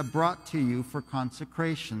gifts we have brought to you for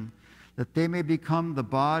consecration, that they may become the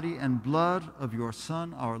body and blood of your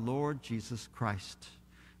Son, our Lord Jesus Christ,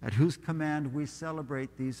 at whose command we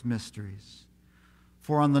celebrate these mysteries.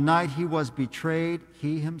 For on the night he was betrayed,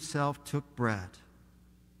 he himself took bread.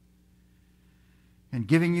 And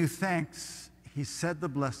giving you thanks, he said the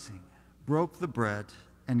blessing, broke the bread,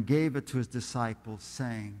 and gave it to his disciples,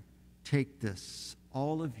 saying, "Take this,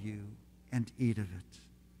 all of you, and eat of it.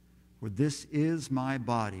 For this is my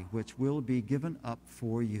body, which will be given up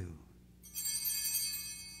for you."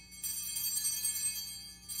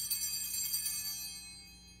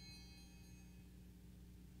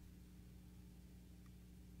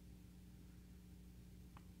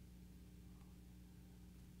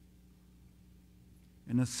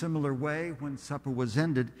 In a similar way, when supper was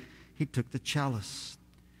ended, he took the chalice.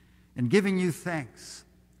 And giving you thanks,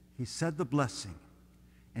 he said the blessing,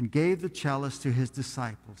 and gave the chalice to his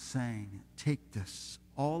disciples, saying, "Take this,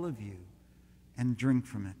 all of you, and drink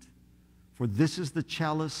from it. For this is the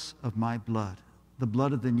chalice of my blood, the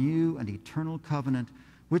blood of the new and eternal covenant,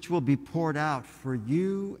 which will be poured out for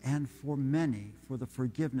you and for many for the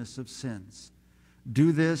forgiveness of sins.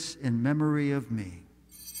 Do this in memory of me."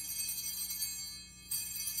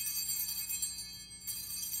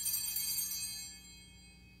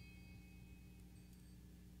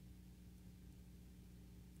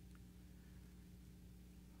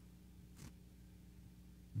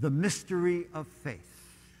 The mystery of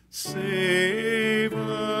faith. Save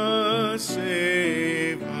us,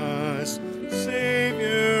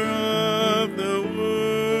 Savior of the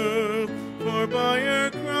world, for by your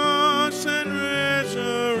cross and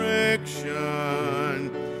resurrection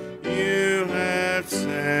you have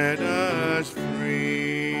set us free.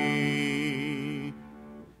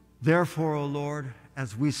 Therefore, O Lord,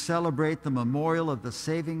 as we celebrate the memorial of the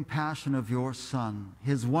saving passion of your Son,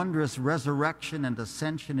 his wondrous resurrection and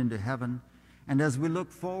ascension into heaven, and as we look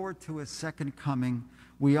forward to his second coming,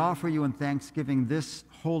 we offer you in thanksgiving this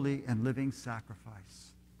holy and living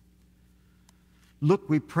sacrifice. Look,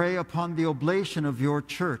 we pray, upon the oblation of your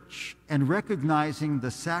church, and recognizing the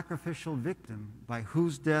sacrificial victim by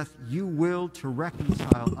whose death you willed to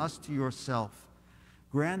reconcile us to yourself.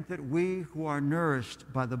 Grant that we who are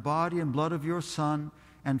nourished by the body and blood of your Son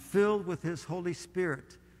and filled with his Holy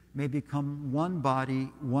Spirit may become one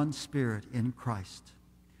body, one spirit in Christ.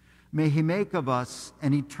 May he make of us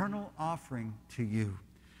an eternal offering to you.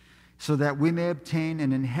 so that we may obtain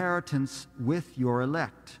an inheritance with your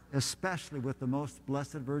elect, especially with the most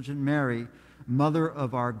blessed Virgin Mary, Mother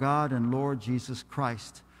of our God and Lord Jesus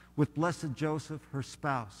Christ, with blessed Joseph, her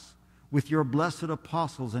spouse, with your blessed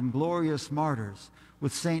apostles and glorious martyrs,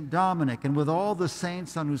 with Saint Dominic, and with all the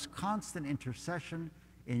saints on whose constant intercession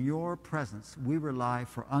in your presence we rely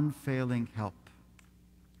for unfailing help.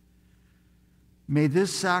 May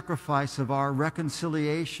this sacrifice of our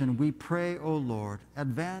reconciliation, we pray, O Lord,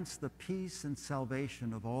 advance the peace and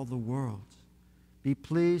salvation of all the world. Be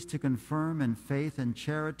pleased to confirm in faith and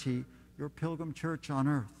charity your pilgrim church on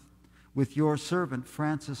earth, with your servant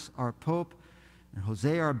Francis, our Pope, and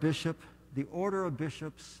Jose, our Bishop, the order of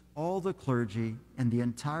bishops, all the clergy, and the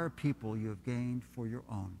entire people you have gained for your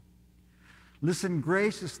own. Listen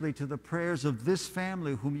graciously to the prayers of this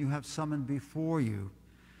family whom you have summoned before you.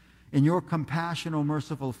 In your compassion, O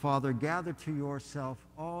merciful Father, gather to yourself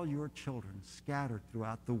all your children scattered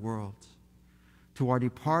throughout the world. To our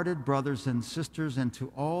departed brothers and sisters, and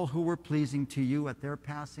to all who were pleasing to you at their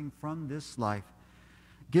passing from this life,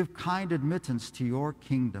 give kind admittance to your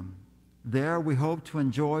kingdom. There we hope to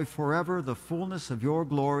enjoy forever the fullness of your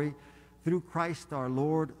glory through Christ our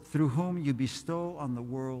Lord, through whom you bestow on the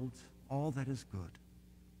world all that is good.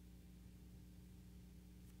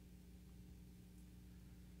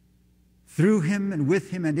 Through him and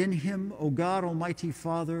with him and in him, O God, Almighty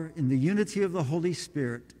Father, in the unity of the Holy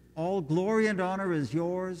Spirit, all glory and honor is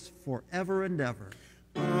yours forever and ever.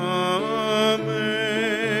 Amen.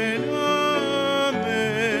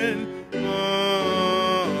 Amen.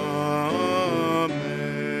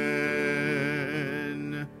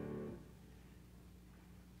 Amen.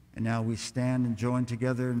 And now we stand and join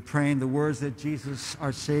together in praying the words that Jesus,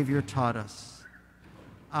 our Savior, taught us.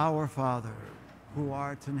 Our Father, who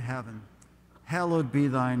art in heaven, hallowed be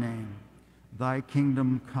thy name. Thy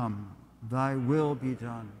kingdom come, thy will be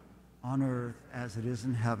done, on earth as it is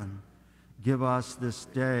in heaven. Give us this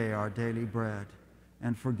day our daily bread,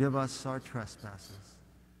 and forgive us our trespasses,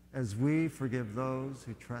 as we forgive those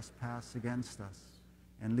who trespass against us.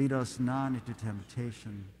 And lead us not into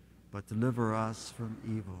temptation, but deliver us from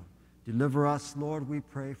evil. Deliver us, Lord, we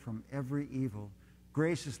pray, from every evil.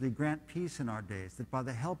 Graciously grant peace in our days, that by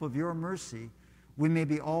the help of your mercy we may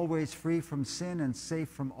be always free from sin and safe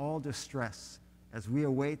from all distress, as we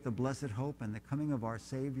await the blessed hope and the coming of our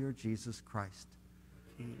Savior, Jesus Christ.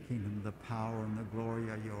 Kingdom, the power, and the glory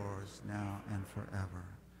are yours, now and forever.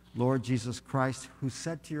 Lord Jesus Christ, who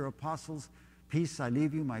said to your apostles, "Peace I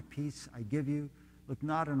leave you, my peace I give you," look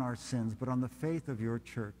not on our sins, but on the faith of your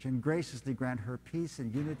church, and graciously grant her peace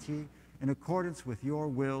and unity in accordance with your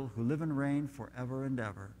will, who live and reign forever and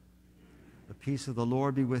ever. The peace of the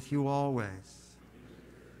Lord be with you always.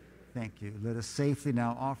 Thank you. Let us safely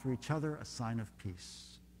now offer each other a sign of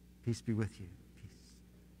peace. Peace be with you. Peace.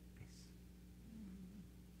 Peace.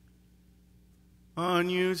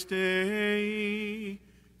 Agnus Dei,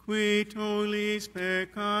 qui tollis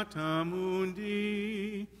peccata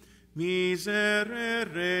mundi,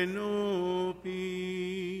 miserere nobis.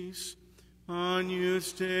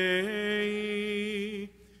 Agnus Dei,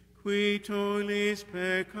 qui tollis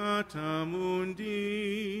peccata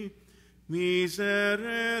mundi,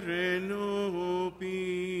 miserere nobis.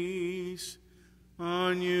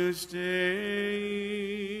 Agnus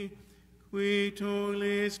Dei, qui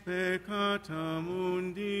tollis peccata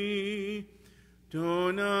mundi,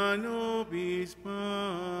 dona nobis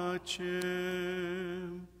pacem.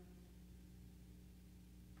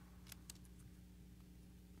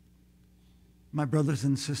 My brothers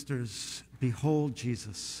and sisters, behold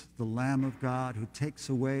Jesus, the Lamb of God, who takes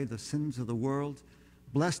away the sins of the world.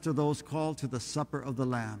 Blessed are those called to the supper of the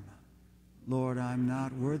Lamb. Lord, I'm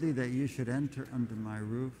not worthy that you should enter under my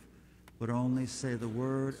roof, but only say the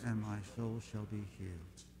word, and my soul shall be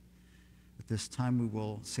healed. At this time, we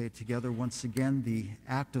will say together once again the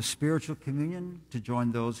act of spiritual communion to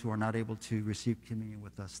join those who are not able to receive communion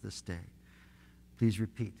with us this day. Please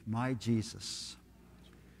repeat. My Jesus,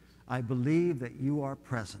 I believe that you are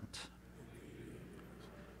present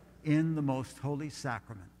in the most holy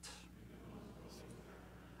sacrament.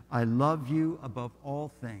 I love you above all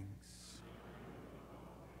things,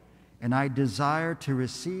 and I desire to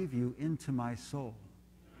receive you into my soul.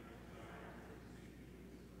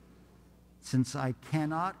 Since I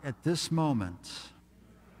cannot at this moment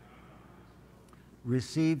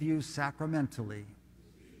receive you sacramentally,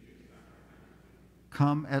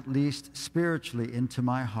 come at least spiritually into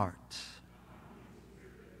my heart.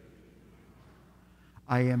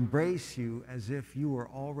 I embrace you as if you were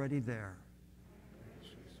already there,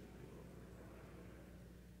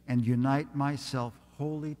 and unite myself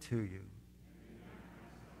wholly to you.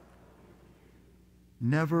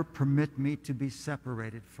 Never permit me to be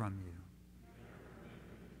separated from you.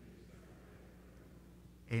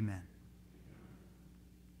 Amen.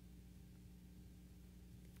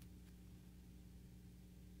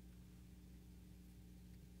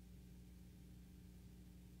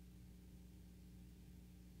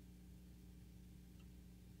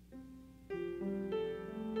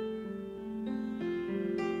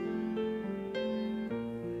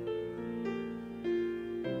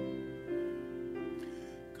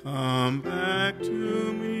 Come back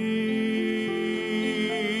to me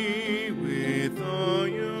with all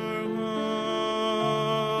your heart.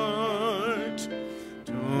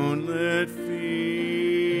 Don't let fear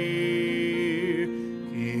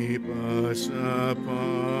keep us apart.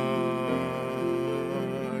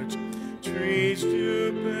 Trees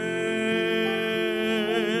to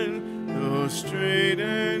bend, though straight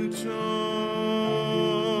and tall,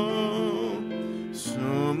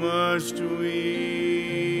 so must we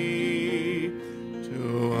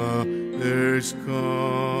others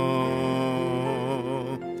call.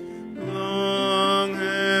 Long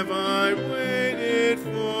have I waited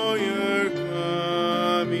for your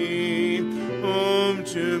coming home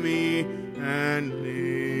to me, and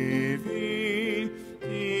living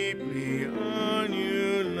deeply on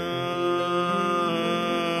your life.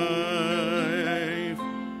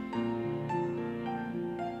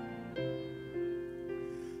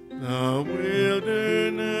 The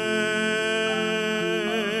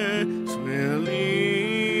wilderness will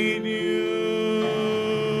lead you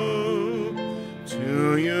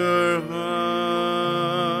to your heart.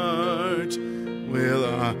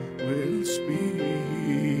 Will speak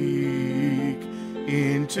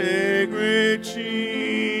integrity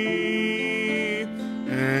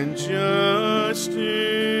and justice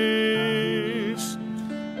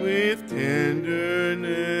with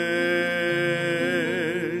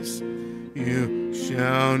tenderness. You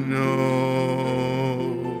shall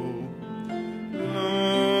know.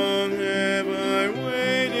 Long have I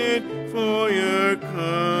waited for your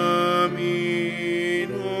coming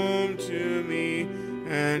home to me,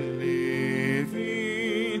 and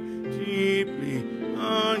living deeply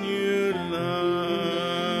on your life.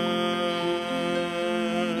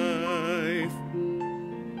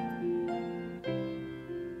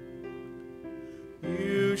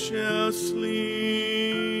 You shall sleep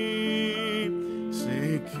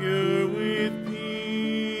secure with peace.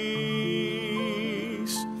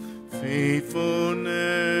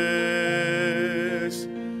 Faithfulness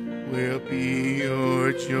will be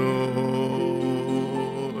your joy.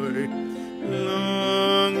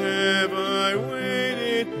 Long have I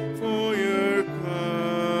waited for your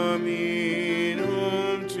coming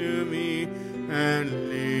home to me, and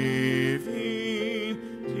living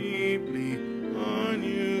deeply on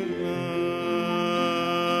your life.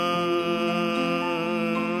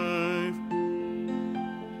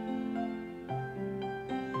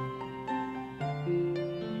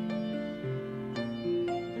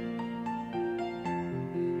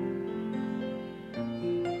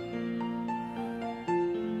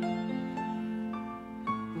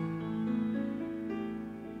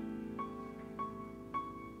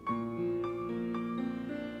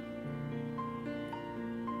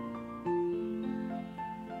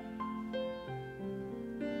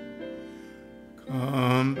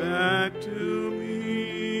 Come back to me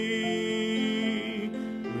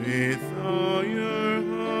with all your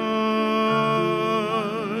heart.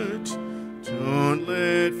 Don't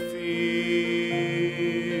let fear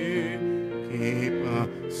keep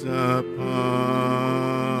us apart.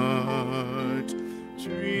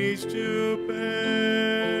 Trees to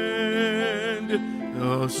bend,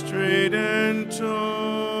 though straight and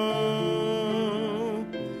tall,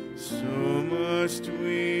 so must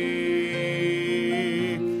we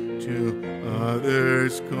to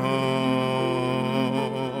others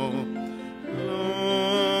call.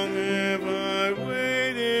 Long have I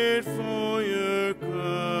waited for your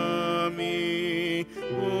coming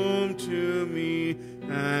home to me,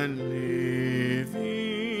 and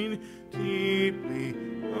living deeply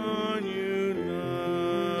on your life.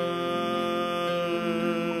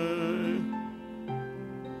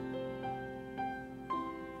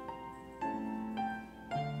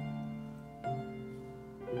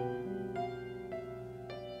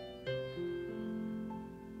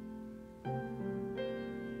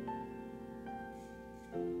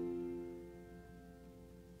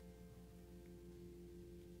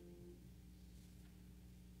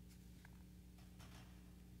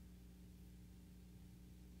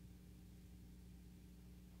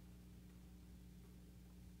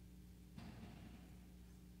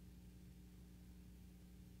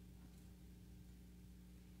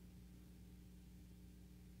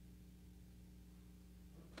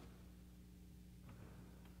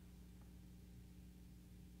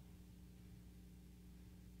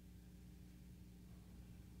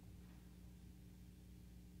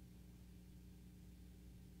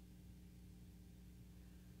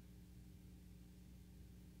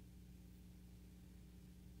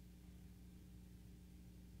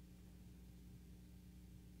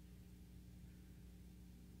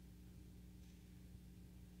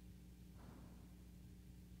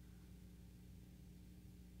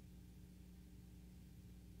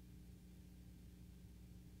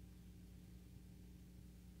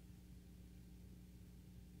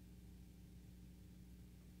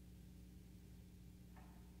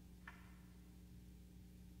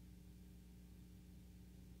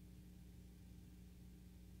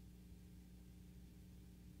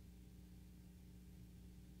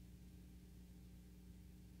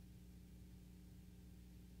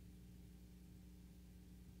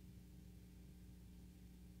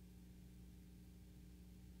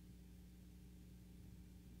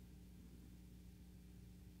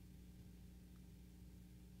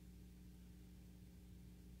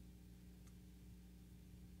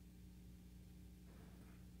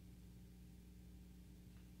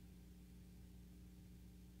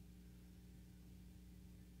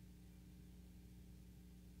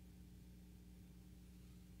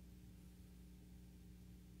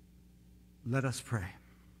 Let us pray.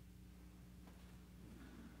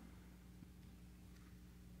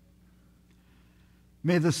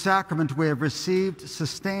 May the sacrament we have received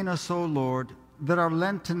sustain us, O Lord, that our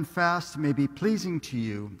Lenten fast may be pleasing to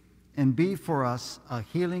you and be for us a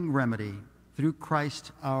healing remedy through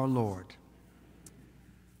Christ our Lord.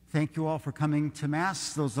 Thank you all for coming to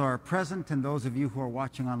Mass. Those are present, and those of you who are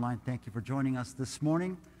watching online, thank you for joining us this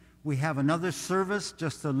morning. We have another service,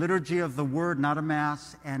 just a liturgy of the Word, not a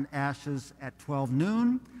Mass, and ashes at 12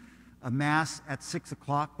 noon, a Mass at 6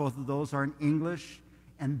 o'clock. Both of those are in English.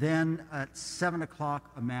 And then at 7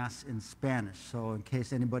 o'clock, a Mass in Spanish. So in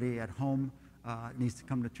case anybody at home needs to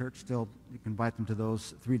come to church still, you can invite them to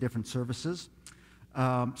those 3 different services.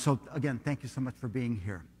 So again, thank you so much for being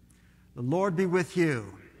here. The Lord be with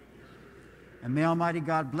you. And may Almighty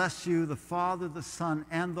God bless you, the Father, the Son,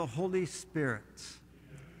 and the Holy Spirit.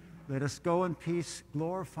 Let us go in peace,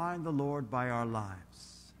 glorifying the Lord by our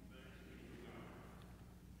lives.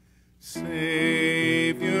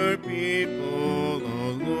 Save your people,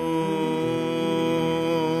 O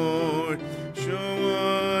Lord. Show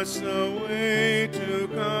us the way to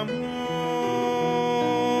come home.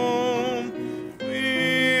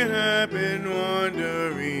 We have been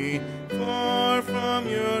wandering far from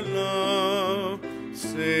your love.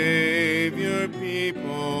 Save your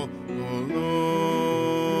people, O Lord.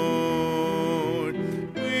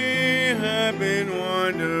 We have been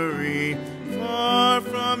wandering far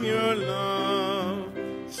from your love.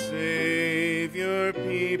 Save your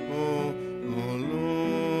people, O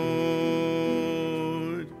Lord.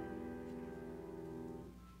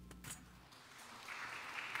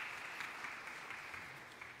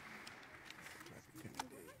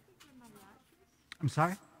 I'm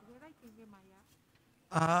sorry?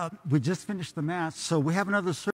 We just finished the Mass, so we have another service.